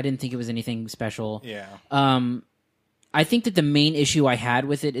 I didn't think it was anything special. Yeah. I think that the main issue I had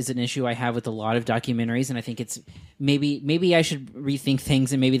with it is an issue I have with a lot of documentaries, and I think it's maybe I should rethink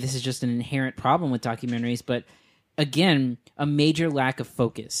things, and maybe this is just an inherent problem with documentaries, but again, a major lack of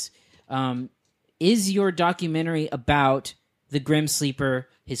focus. Is your documentary about the Grim Sleeper,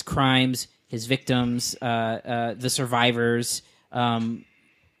 his crimes, his victims, the survivors,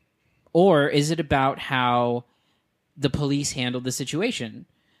 or is it about how the police handled the situation?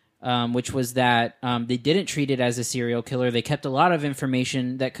 Which was that they didn't treat it as a serial killer. They kept a lot of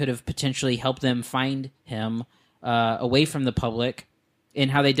information that could have potentially helped them find him away from the public, and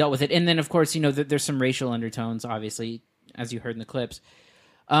how they dealt with it. And then, of course, there's some racial undertones, obviously, as you heard in the clips.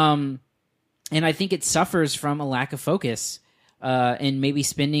 And I think it suffers from a lack of focus and maybe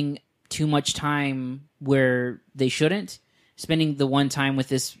spending too much time where they shouldn't. Spending the one time with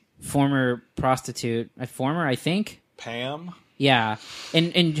this former prostitute, I think? Pam? Yeah,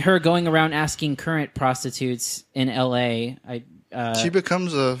 and her going around asking current prostitutes in L.A. She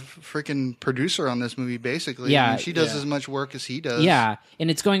becomes a freaking producer on this movie, basically. Yeah, I mean, she does as much work as he does. Yeah, and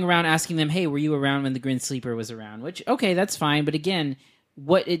it's going around asking them, "Hey, were you around when the Grim Sleeper was around?" Which, okay, that's fine, but again,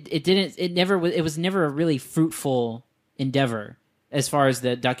 it was never a really fruitful endeavor as far as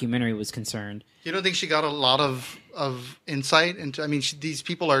the documentary was concerned. You don't think she got a lot of insight into? I mean, these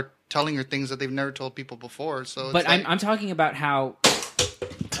people are telling her things that they've never told people before. So, but I'm talking about how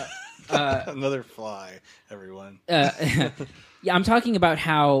another fly, everyone. Yeah, I'm talking about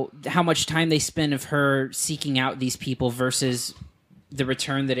how much time they spend of her seeking out these people versus the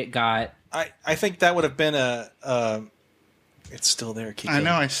return that it got. I think that would have been it's still there, Kiko. I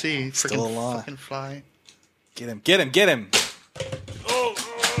know, I see. It's still alive. Fucking fly. Get him.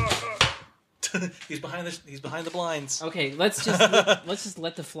 He's behind the blinds. Okay, let's just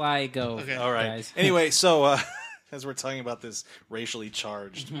let the fly go. Okay. All right. Guys. Anyway, so as we're talking about this racially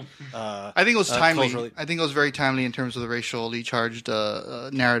charged, I think it was timely. culturally- I think it was very timely in terms of the racially charged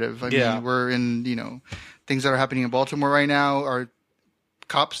narrative. I mean, we're in things that are happening in Baltimore right now.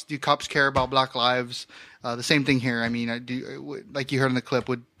 Do cops care about Black lives? The same thing here. I mean, like you heard in the clip,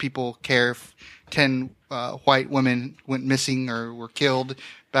 would people care if 10 white women went missing or were killed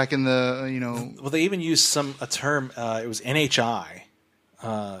back in the Well, they even used a term. It was NHI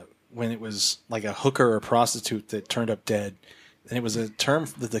when it was like a hooker or prostitute that turned up dead, and it was a term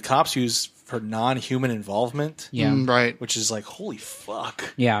that the cops used for non-human involvement. Yeah, right. Which is like, holy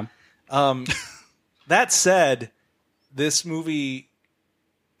fuck. Yeah. That said, this movie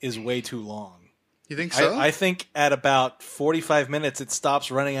is way too long. You think so? I think at about 45 minutes, it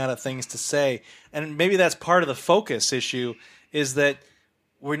stops running out of things to say. And maybe that's part of the focus issue, is that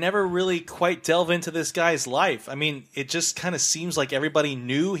we never really quite delve into this guy's life. I mean, it just kind of seems like everybody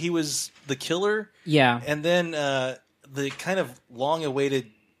knew he was the killer. Yeah. And then the kind of long-awaited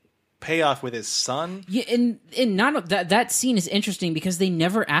payoff with his son. Yeah, and not that scene is interesting because they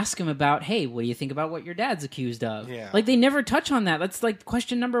never ask him about, hey, what do you think about what your dad's accused of? Yeah. Like, they never touch on that. That's like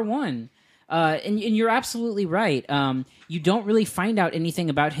question number one. And you're absolutely right. You don't really find out anything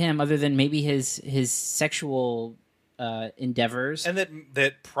about him other than maybe his sexual endeavors, and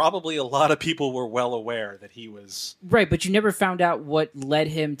that probably a lot of people were well aware that he was right. But you never found out what led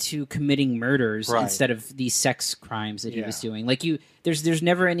him to committing murders Right. instead of these sex crimes that he was doing. Like there's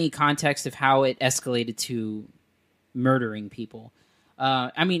never any context of how it escalated to murdering people.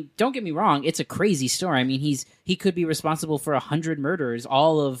 I mean, don't get me wrong; it's a crazy story. I mean, he could be responsible for 100 murders,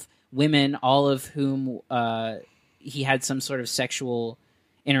 all of women, all of whom he had some sort of sexual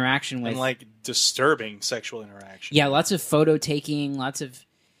interaction with, and like disturbing sexual interaction. Yeah, lots of photo taking, lots of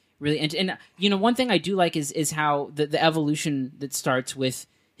really, and one thing I do like is how the evolution that starts with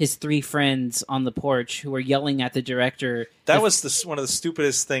his three friends on the porch who are yelling at the director. That was one of the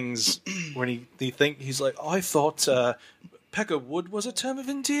stupidest things when he's like, oh, I thought Peckerwood was a term of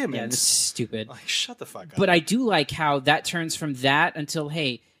endearment. Yeah, that's stupid. Like, shut the fuck up. But I do like how that turns from that until,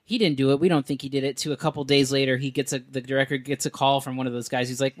 hey, he didn't do it. We don't think he did it. To a couple days later, the director gets a call from one of those guys.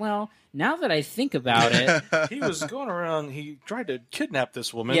 He's like, well, now that I think about it, he was going around. He tried to kidnap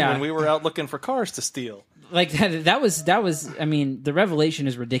this woman Yeah. when we were out looking for cars to steal. like that was. I mean, the revelation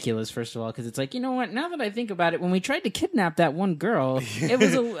is ridiculous. First of all, because it's like, you know what? Now that I think about it, when we tried to kidnap that one girl, it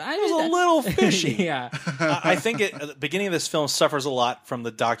was a little fishy. Yeah, I think the beginning of this film suffers a lot from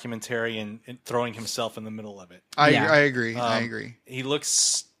the documentary and throwing himself in the middle of it. I agree. I agree. He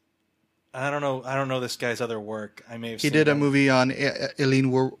looks I don't know this guy's other work. I may have. He seen did a him. movie on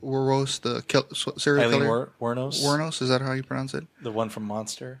Eileen Wuornos, the serial Eileen killer. Wuornos. Wuornos, is that how you pronounce it? The one from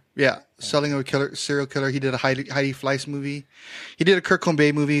Monster. Yeah, selling a serial killer. He did a Heidi Fleiss movie. He did a Kurt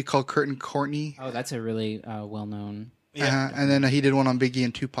Cobain movie called Kurt and Courtney. Oh, that's a really well-known. Yeah. And then he did one on Biggie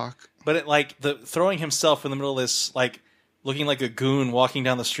and Tupac. But it, like the throwing himself in the middle of this, like looking like a goon walking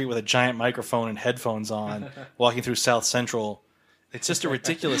down the street with a giant microphone and headphones on, walking through South Central. It's just a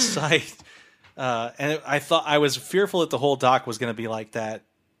ridiculous sight. And I was fearful that the whole doc was going to be like that,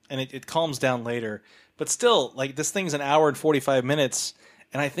 and it calms down later. But still, like this thing's an hour and 45 minutes,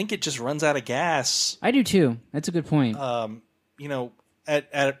 and I think it just runs out of gas. I do too. That's a good point.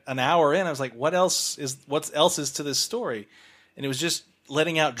 At an hour in, I was like, what else is to this story? And it was just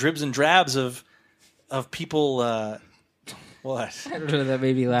letting out dribs and drabs of people. What? I don't know, that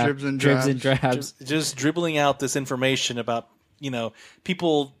made me laugh. Dribs and drabs. Just dribbling out this information about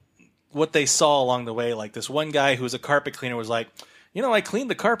people, what they saw along the way. Like this one guy who was a carpet cleaner was like, I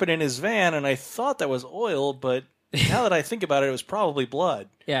cleaned the carpet in his van and I thought that was oil, but now that I think about it, it was probably blood.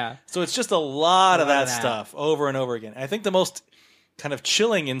 Yeah. So it's just a lot of that stuff over and over again. I think the most kind of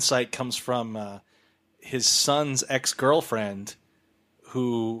chilling insight comes from his son's ex-girlfriend,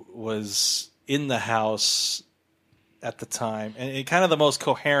 who was in the house at the time, and kind of the most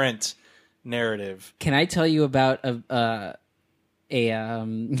coherent narrative. Can I tell you about an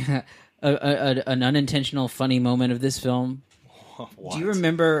unintentional funny moment of this film? What? Do you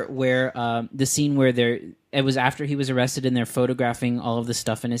remember where the scene where it was after he was arrested and they're photographing all of the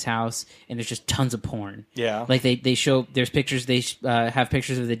stuff in his house and there's just tons of porn? Yeah. Like they show, there's pictures, they have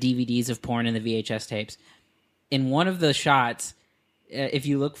pictures of the DVDs of porn and the VHS tapes. In one of the shots, if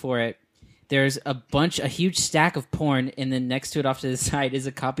you look for it, there's a huge stack of porn, and then next to it off to the side is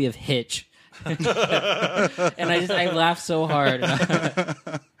a copy of Hitch. And I laughed so hard.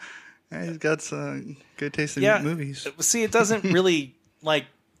 He's got some good taste in movies. See, it doesn't really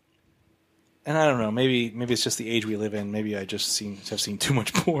and I don't know. Maybe it's just the age we live in. Maybe I just have seen too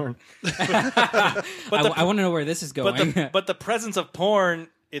much porn. I want to know where this is going. But the presence of porn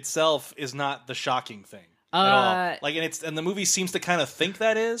itself is not the shocking thing at all. And the movie seems to kind of think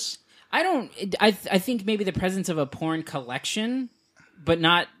that is. I think maybe the presence of a porn collection, but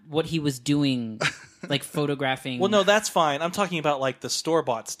not what he was doing, like photographing. Well, no, that's fine. I'm talking about like the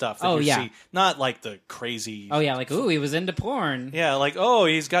store-bought stuff that you see, not like the crazy. Oh yeah, like he was into porn. Yeah, like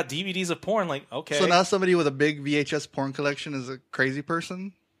he's got DVDs of porn. Like okay, so now somebody with a big VHS porn collection is a crazy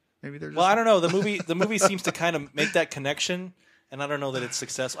person. Maybe they're just... Well, I don't know. The movie seems to kind of make that connection, and I don't know that it's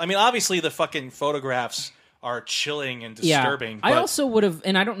successful. I mean, obviously the fucking photographs are chilling and disturbing. Yeah. I also would have,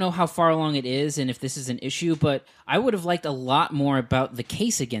 and I don't know how far along it is and if this is an issue, but I would have liked a lot more about the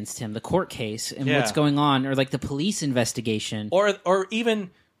case against him, the court case, and what's going on, or like the police investigation. Or even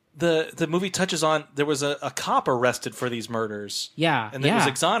the movie touches on, there was a cop arrested for these murders. Yeah. And then was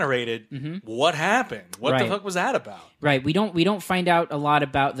exonerated. Mm-hmm. What happened? What the fuck was that about? Right. We don't find out a lot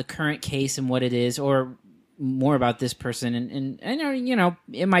about the current case and what it is, or more about this person, and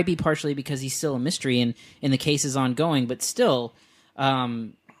it might be partially because he's still a mystery and the case is ongoing, but still,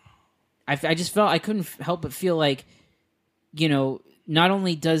 I just felt I couldn't help but feel like, not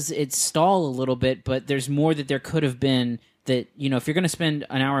only does it stall a little bit, but there's more that there could have been. That if you're going to spend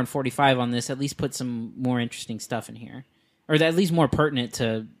an hour and 45 on this, at least put some more interesting stuff in here, or at least more pertinent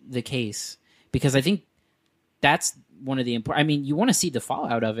to the case, because I think that's one of the important. I mean, you want to see the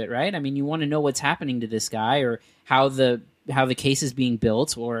fallout of it, right? I mean, you want to know what's happening to this guy, or how the case is being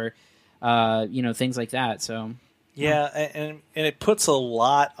built, or things like that. So yeah, and it puts a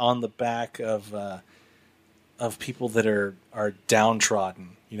lot on the back of people that are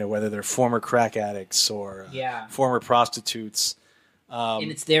downtrodden. Whether they're former crack addicts or former prostitutes,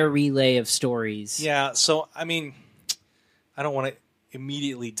 and it's their relay of stories. Yeah, so I mean, I don't want to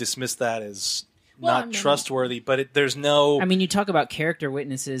immediately dismiss that as not trustworthy, but there's no. I mean, you talk about character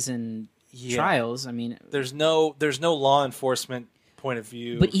witnesses and trials. I mean, there's no law enforcement point of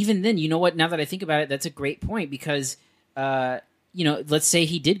view. But even then, you know what? Now that I think about it, that's a great point, because let's say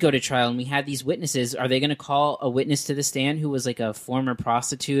he did go to trial and we had these witnesses. Are they going to call a witness to the stand who was like a former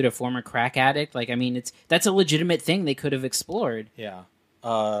prostitute, a former crack addict? Like, I mean, that's a legitimate thing they could have explored. Yeah.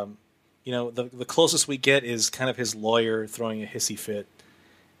 The closest we get is kind of his lawyer throwing a hissy fit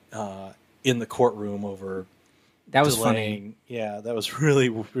in the courtroom over that was delaying. Funny. Yeah, that was really,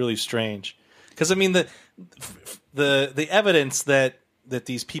 really strange. Because I mean, the evidence that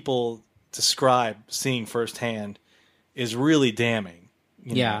these people describe seeing firsthand is really damning.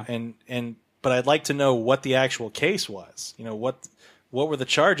 Yeah. But I'd like to know what the actual case was. What were the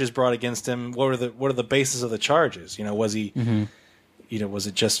charges brought against him? What are the basis of the charges? Was he was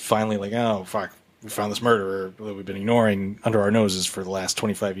it just finally like, oh fuck, we found this murderer that we've been ignoring under our noses for the last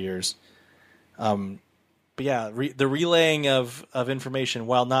 25 years. But yeah, the relaying of information,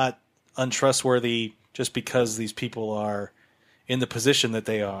 while not untrustworthy, just because these people are in the position that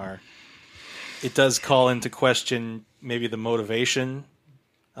they are, it does call into question maybe the motivation.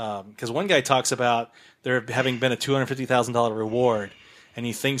 Because one guy talks about there having been a $250,000 reward, and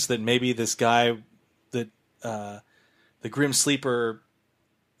he thinks that maybe this guy that the Grim Sleeper,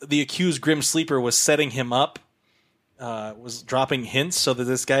 the accused Grim Sleeper, was setting him up, was dropping hints so that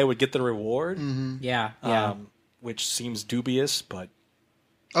this guy would get the reward. Mm-hmm. Yeah. Which seems dubious, but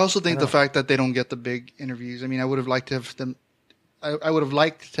I also think the fact that they don't get the big interviews. I mean, I would have liked to have them. I would have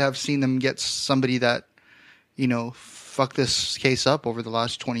liked to have seen them get somebody that, fucked this case up over the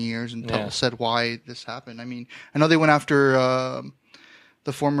last 20 years and said why this happened. I mean, I know they went after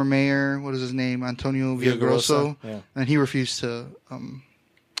the former mayor. What is his name? Antonio Villagroso. Yeah. And he refused to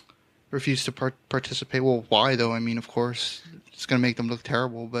participate. Well, why though? I mean, of course, it's going to make them look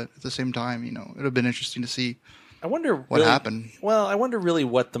terrible. But at the same time, it would have been interesting to see. I wonder what happened. Well, I wonder really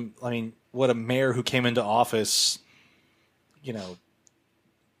what a mayor who came into office,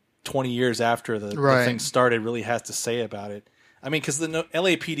 20 years after the thing started really has to say about it. I mean, because the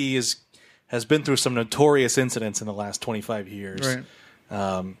LAPD has been through some notorious incidents in the last 25 years. Right.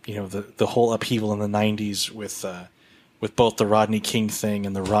 The whole upheaval in the 90s with both the Rodney King thing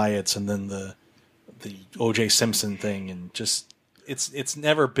and the riots, and then the O.J. Simpson thing, and just it's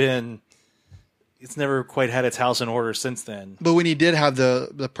never quite had its house in order since then. But when he did have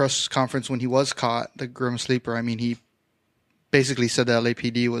the press conference when he was caught, the Grim Sleeper, I mean, he basically said that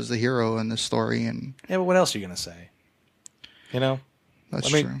LAPD was the hero in this story. And yeah, but what else are you going to say? That's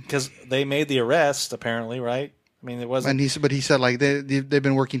true. Because they made the arrest, apparently, right? I mean, it wasn't. But he said like they've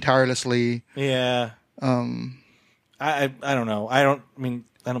been working tirelessly. Yeah. I don't know. I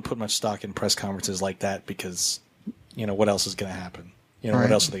don't put much stock in press conferences like that because, what else is going to happen? What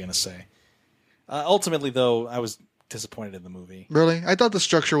else are they going to say? Ultimately, though, I was disappointed in the movie. Really? I thought the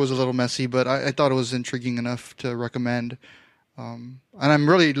structure was a little messy, but I thought it was intriguing enough to recommend. And I'm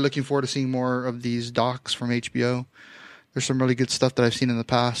really looking forward to seeing more of these docs from HBO. There's some really good stuff that I've seen in the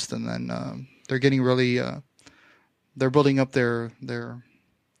past, and then they're getting really they're building up their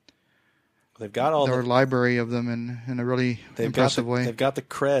they've got all their library of them in a really impressive way. They've got the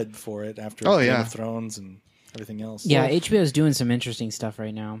cred for it after Game of Thrones and everything else. Yeah, HBO is doing some interesting stuff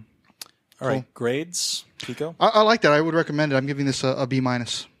right now. All right, grades, Pico? I like that. I would recommend it. I'm giving this a B-.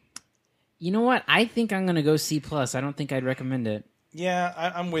 You know what? I think I'm going to go C+. I don't think I'd recommend it. Yeah,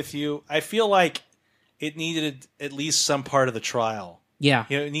 I'm with you. I feel like it needed at least some part of the trial. Yeah.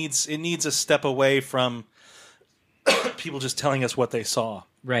 It needs a step away from people just telling us what they saw.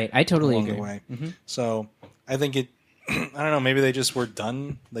 Right. I totally along agree. The way. Mm-hmm. So I think it. I don't know. Maybe they just were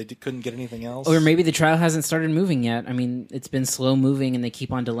done. They couldn't get anything else. Or maybe the trial hasn't started moving yet. I mean, it's been slow moving, and they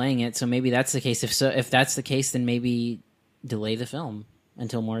keep on delaying it. So maybe that's the case. If that's the case, then maybe delay the film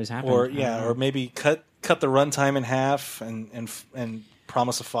until more has happened. Or maybe cut the runtime in half and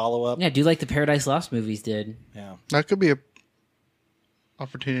promise a follow up. Yeah, do like the Paradise Lost movies did. Yeah, that could be a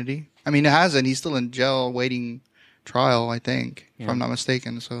opportunity. I mean, it hasn't. He's still in jail waiting trial, I think, if I'm not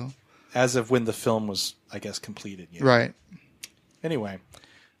mistaken. So, as of when the film was, I guess, completed. Yeah. Right. Anyway,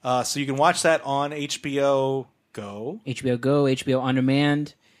 so you can watch that on HBO Go. HBO Go, HBO On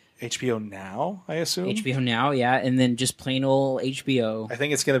Demand. HBO Now, I assume? HBO Now, yeah, and then just plain old HBO. I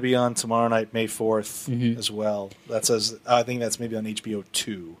think it's going to be on tomorrow night, May 4th, as well. I think that's maybe on HBO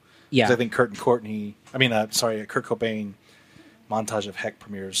 2. Yeah. I think Kurt Cobain, Montage of Heck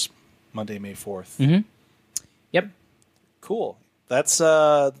premieres Monday, May 4th. Mm-hmm. Yep. Cool. That's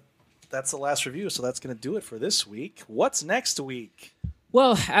the last review, so that's going to do it for this week. What's next week?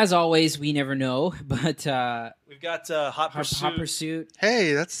 Well, as always, we never know, but we've got Hot Pursuit. Hot Pursuit.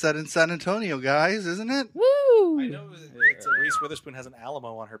 Hey, that's set in San Antonio, guys, isn't it? Woo! I know Reese Witherspoon has an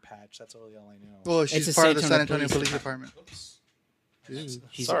Alamo on her patch. That's really all I know. Well, she's part of the San Antonio Police Department. Oops.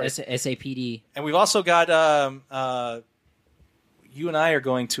 She's SAPD. And we've also got you and I are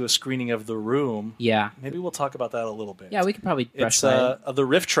going to a screening of The Room. Yeah. Maybe we'll talk about that a little bit. Yeah, we could probably brush it's that. The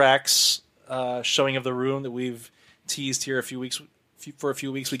Riff Tracks showing of The Room that we've teased here for a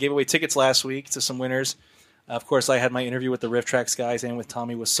few weeks. We gave away tickets last week to some winners. Of course, I had my interview with the Riff Tracks guys and with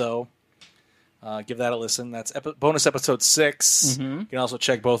Tommy Wiseau. Give that a listen. That's bonus episode 6. Mm-hmm. You can also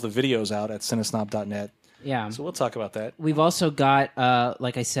check both the videos out at cinesnob.net. Yeah. So we'll talk about that. We've also got,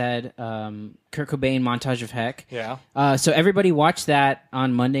 like I said, Kurt Cobain, Montage of Heck. Yeah. So everybody watch that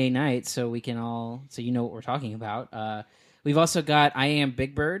on Monday night so we can all, so you know what we're talking about. We've also got I Am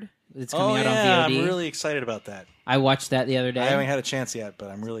Big Bird It's coming out on VOD. I'm really excited about that. I watched that the other day. I haven't had a chance yet, but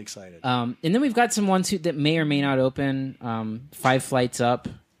I'm really excited. And then we've got some ones that may or may not open. 5 Flights Up,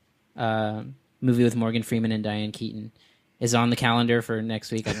 movie with Morgan Freeman and Diane Keaton, is on the calendar for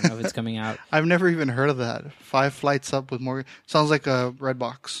next week. I don't know if it's coming out. I've never even heard of that. 5 Flights Up with Morgan. Sounds like a red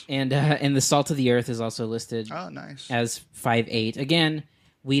box. And The Salt of the Earth is also listed. Oh, nice. As 5/8. Again,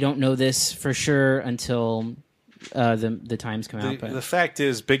 we don't know this for sure until the times come out. But the fact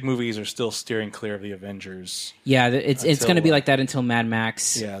is, big movies are still steering clear of the Avengers. yeah, it's going to be like that until Mad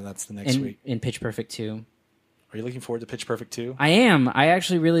Max. Yeah, that's the next week. In Pitch Perfect 2. Are you looking forward to Pitch Perfect 2? I am. I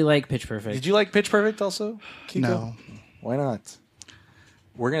actually really like Pitch Perfect. Did you like Pitch Perfect also, Kiko? No. Why not?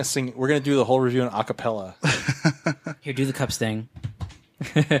 We're gonna sing. We're gonna do the whole review in a cappella. Here, do the cups thing.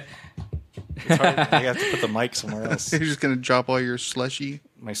 It's hard. I have to put the mic somewhere else. You're just gonna drop all your slushy.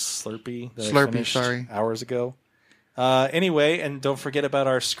 My Slurpee. That I Slurpee, finished sorry. Hours ago. Anyway, and don't forget about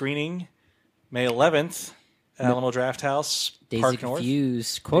our screening, May 11th, at Alamo Draft House, Days Park of North.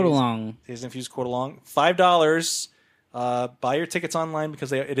 Confused, quote along. Days of Confused, quote along. $5. Buy your tickets online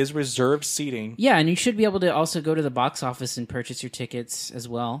because it is reserved seating. Yeah, and you should be able to also go to the box office and purchase your tickets as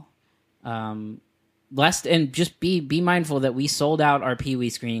well. And just be mindful that we sold out our Pee Wee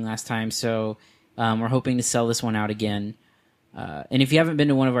screening last time, so we're hoping to sell this one out again. And if you haven't been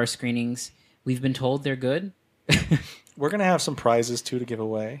to one of our screenings, we've been told they're good. We're going to have some prizes, too, to give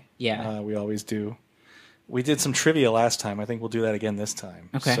away. Yeah. We always do. We did some trivia last time. I think we'll do that again this time.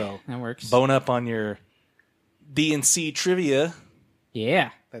 Okay, so that works. Bone up on your D&C trivia. Yeah.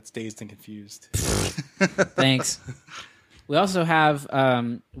 That's Dazed and Confused. Thanks. We also have,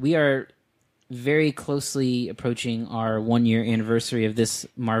 we are very closely approaching our 1-year anniversary of this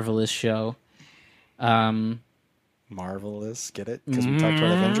marvelous show. Marvelous, get it? Because we talked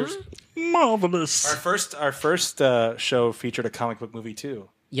about Avengers. Marvelous. Our first show featured a comic book movie too.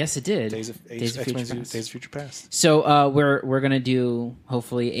 Yes, it did. Days of Future Past. So we're gonna do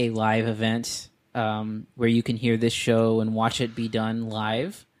hopefully a live event where you can hear this show and watch it be done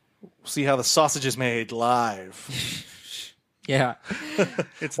live. See how the sausage is made live. Yeah,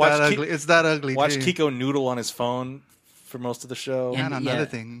 it's that ugly. It's that ugly. Watch too. Kiko noodle on his phone for most of the show, and on other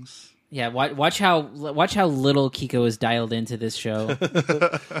things. Yeah, watch how little Kiko is dialed into this show.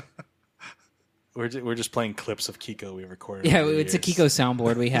 We're just playing clips of Kiko we recorded. Yeah, it's a Kiko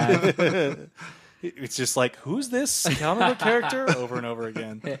soundboard we have. It's just like, who's this comic book character over and over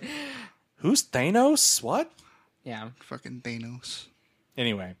again? Who's Thanos? What? Yeah, fucking Thanos.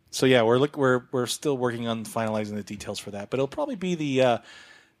 Anyway, so yeah, we're still working on finalizing the details for that, but it'll probably be the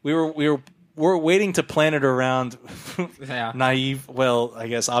we're waiting to plan it around naive, well, I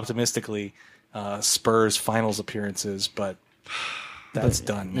guess optimistically, Spurs finals appearances, but that's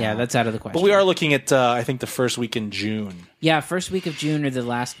done now. Yeah, that's out of the question. But we are looking at, I think, the first week in June. Yeah, first week of June or the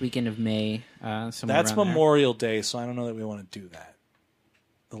last weekend of May. That's Memorial Day, so I don't know that we want to do that.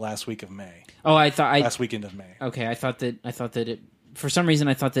 The last week of May. Oh, last weekend of May. Okay, I thought that it. For some reason,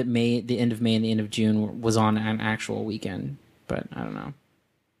 I thought that the end of May and the end of June was on an actual weekend, but I don't know.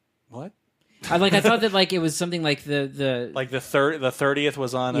 What? I thought that it was something like the 30th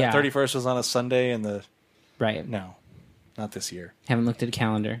was on 31st was on a Sunday and the right. No, not this year. Haven't looked at a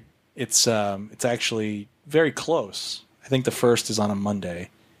calendar. It's actually very close. I think the 1st is on a Monday.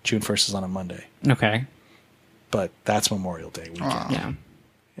 June 1st is on a Monday. Okay, but that's Memorial Day weekend. Yeah.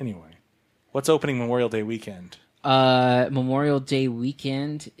 Anyway, what's opening Memorial Day weekend? Memorial Day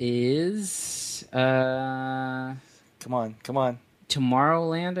weekend is Come on.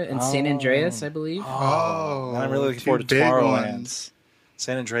 Tomorrowland in San Andreas, I believe. Oh, and I'm really looking forward to Tomorrowland.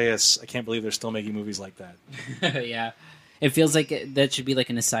 San Andreas, I can't believe they're still making movies like that. Yeah. It feels like that should be like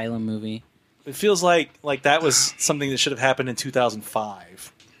an asylum movie. It feels like that was something that should have happened in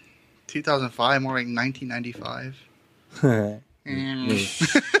 2005. 2005, more like 1995.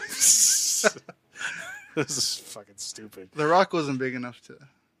 This is fucking stupid. The Rock wasn't big enough to.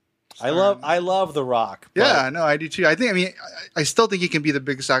 I love The Rock. Yeah, no, I do too. I still think he can be the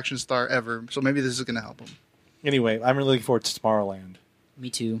biggest action star ever. So maybe this is going to help him. Anyway, I'm really looking forward to Tomorrowland. Me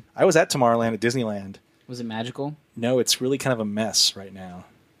too. I was at Tomorrowland at Disneyland. Was it magical? No, it's really kind of a mess right now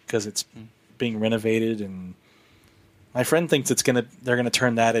because it's being renovated, and my friend thinks they're gonna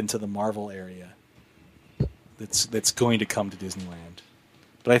turn that into the Marvel area. That's going to come to Disneyland,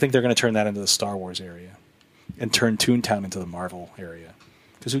 but I think they're going to turn that into the Star Wars area and turn Toontown into the Marvel area.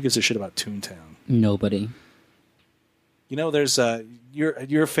 Because who gives a shit about Toontown? Nobody. You know, there's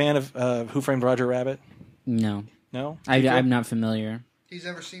you're a fan of Who Framed Roger Rabbit? No. No? I'm not familiar. He's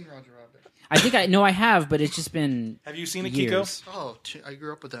never seen Roger Rabbit. I think I have, but it's just been. Have you seen it, years. Kiko? Oh, I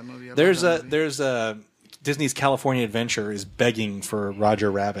grew up with that movie. There's Disney's California Adventure is begging for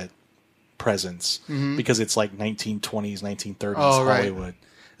Roger Rabbit presence Mhm. because it's like 1920s, 1930s Oh, right. Hollywood.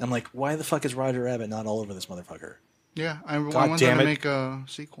 I'm like, why the fuck is Roger Rabbit not all over this motherfucker? Yeah, I want God them damn to it. make a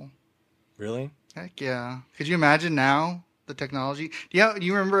sequel. Really? Heck yeah! Could you imagine now the technology? Yeah,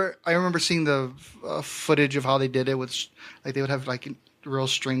 you remember? I remember seeing the footage of how they did it with, like, they would have like real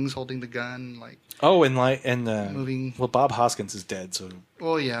strings holding the gun, like. Oh, and Moving. Well, Bob Hoskins is dead, so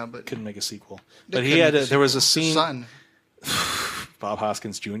Well, yeah, but couldn't make a sequel. They But he couldn't had make a there was a sequel. scene. Son. Bob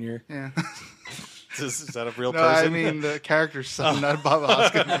Hoskins Jr. Yeah. Is that a real No, person? I mean the character's son, not Bob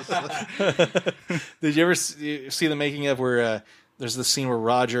Hoskins. Did you ever see the making of where there's the scene where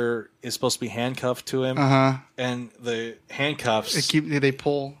Roger is supposed to be handcuffed to him, and the handcuffs they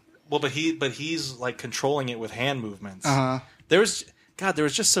pull. Well, but he's like controlling it with hand movements. There was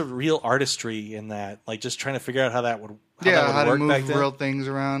just some real artistry in that, like just trying to figure out how that would How to work move back then. real things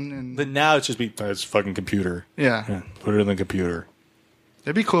around, and But now it's just it's fucking computer. Yeah. Put it in the computer.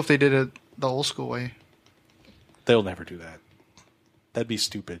 it'd be cool if they did it the old school way. They'll never do that. That'd be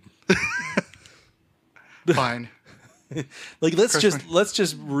stupid. Fine. Like let's just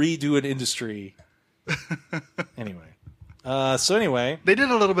redo an industry. Anyway. They did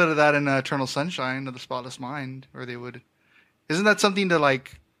a little bit of that in Eternal Sunshine of the Spotless Mind, where they would. Isn't that something to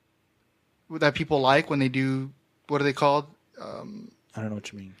like that people like when they do? What are they called? I don't know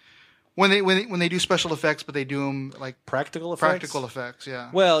what you mean. When they do special effects, but they do them like practical effects. Practical effects, yeah.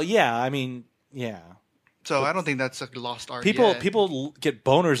 Well, yeah. I mean, yeah. So I don't think that's a lost art. People get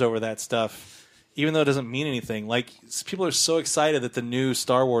boners over that stuff, even though it doesn't mean anything. Like people are so excited that the new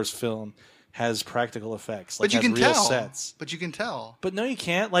Star Wars film has practical effects, like But you has can real tell. sets. But you can tell. But no, you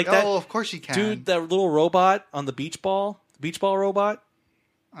can't. Like Oh, that. of course you can. Dude, that little robot on the beach ball robot.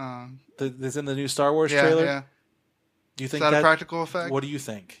 That's in the new Star Wars trailer. Yeah. Do you think Is that a practical effect? What do you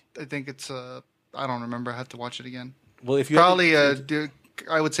think? I think it's. I don't remember. I have to watch it again. Well, if you probably,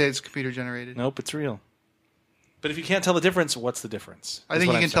 I would say it's computer generated. Nope, it's real. But if you can't tell the difference, what's the difference? I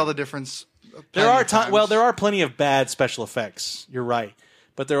think you can tell the difference. There are there are plenty of bad special effects. You're right,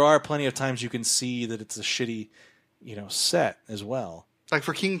 but there are plenty of times you can see that it's a shitty, set as well. Like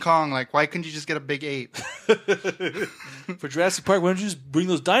for King Kong, like why couldn't you just get a big ape? For Jurassic Park, why don't you just bring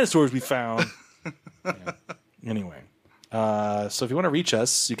those dinosaurs we found? Yeah. Anyway, so if you want to reach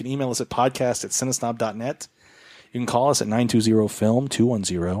us, you can email us at podcast@cinesnob.net. You can call us at 920-FILM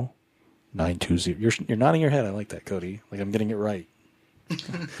 210 920. You're nodding your head. I like that, Cody. Like I'm getting it right.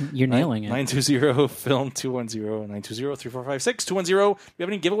 You're nailing it. 920-FILM 210 920-3456 210. Do we have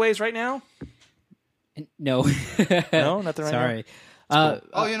any giveaways right now? No. No, nothing right Sorry. now.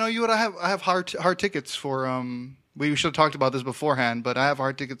 Oh, you would I have hard tickets for we should have talked about this beforehand, but I have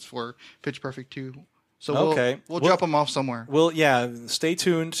hard tickets for Pitch Perfect 2. So we'll drop them off somewhere. Well, yeah, stay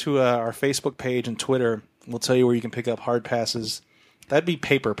tuned to our Facebook page and Twitter. We'll tell you where you can pick up hard passes. That'd be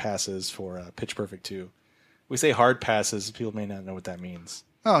paper passes for Pitch Perfect 2. We say hard passes. People may not know what that means.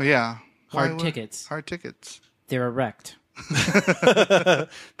 Oh, yeah. Hard tickets. Hard tickets. They're erect.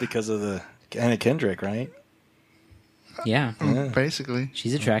 Because of the Anna Kendrick, right? Yeah. Basically.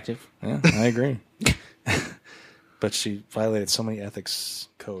 She's attractive. Yeah, I agree. But she violated so many ethics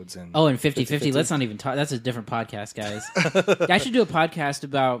codes. And 50-50. Let's not even talk. That's a different podcast, guys. I should do a podcast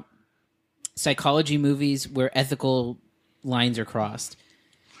about psychology movies where ethical lines are crossed.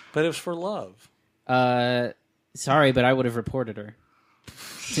 But it was for love. Sorry, but I would have reported her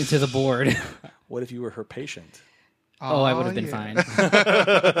to the board. What if you were her patient? Oh, I would have been fine.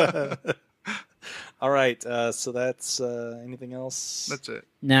 All right, so that's anything else? That's it.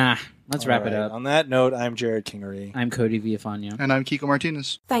 Nah, let's wrap it up. On that note, I'm Jared Kingery. I'm Cody Villafana. And I'm Kiko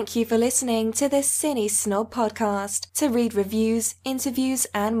Martinez. Thank you for listening to the Cine Snob podcast. To read reviews, interviews,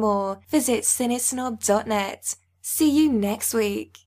 and more, visit cinesnob.net. See you next week.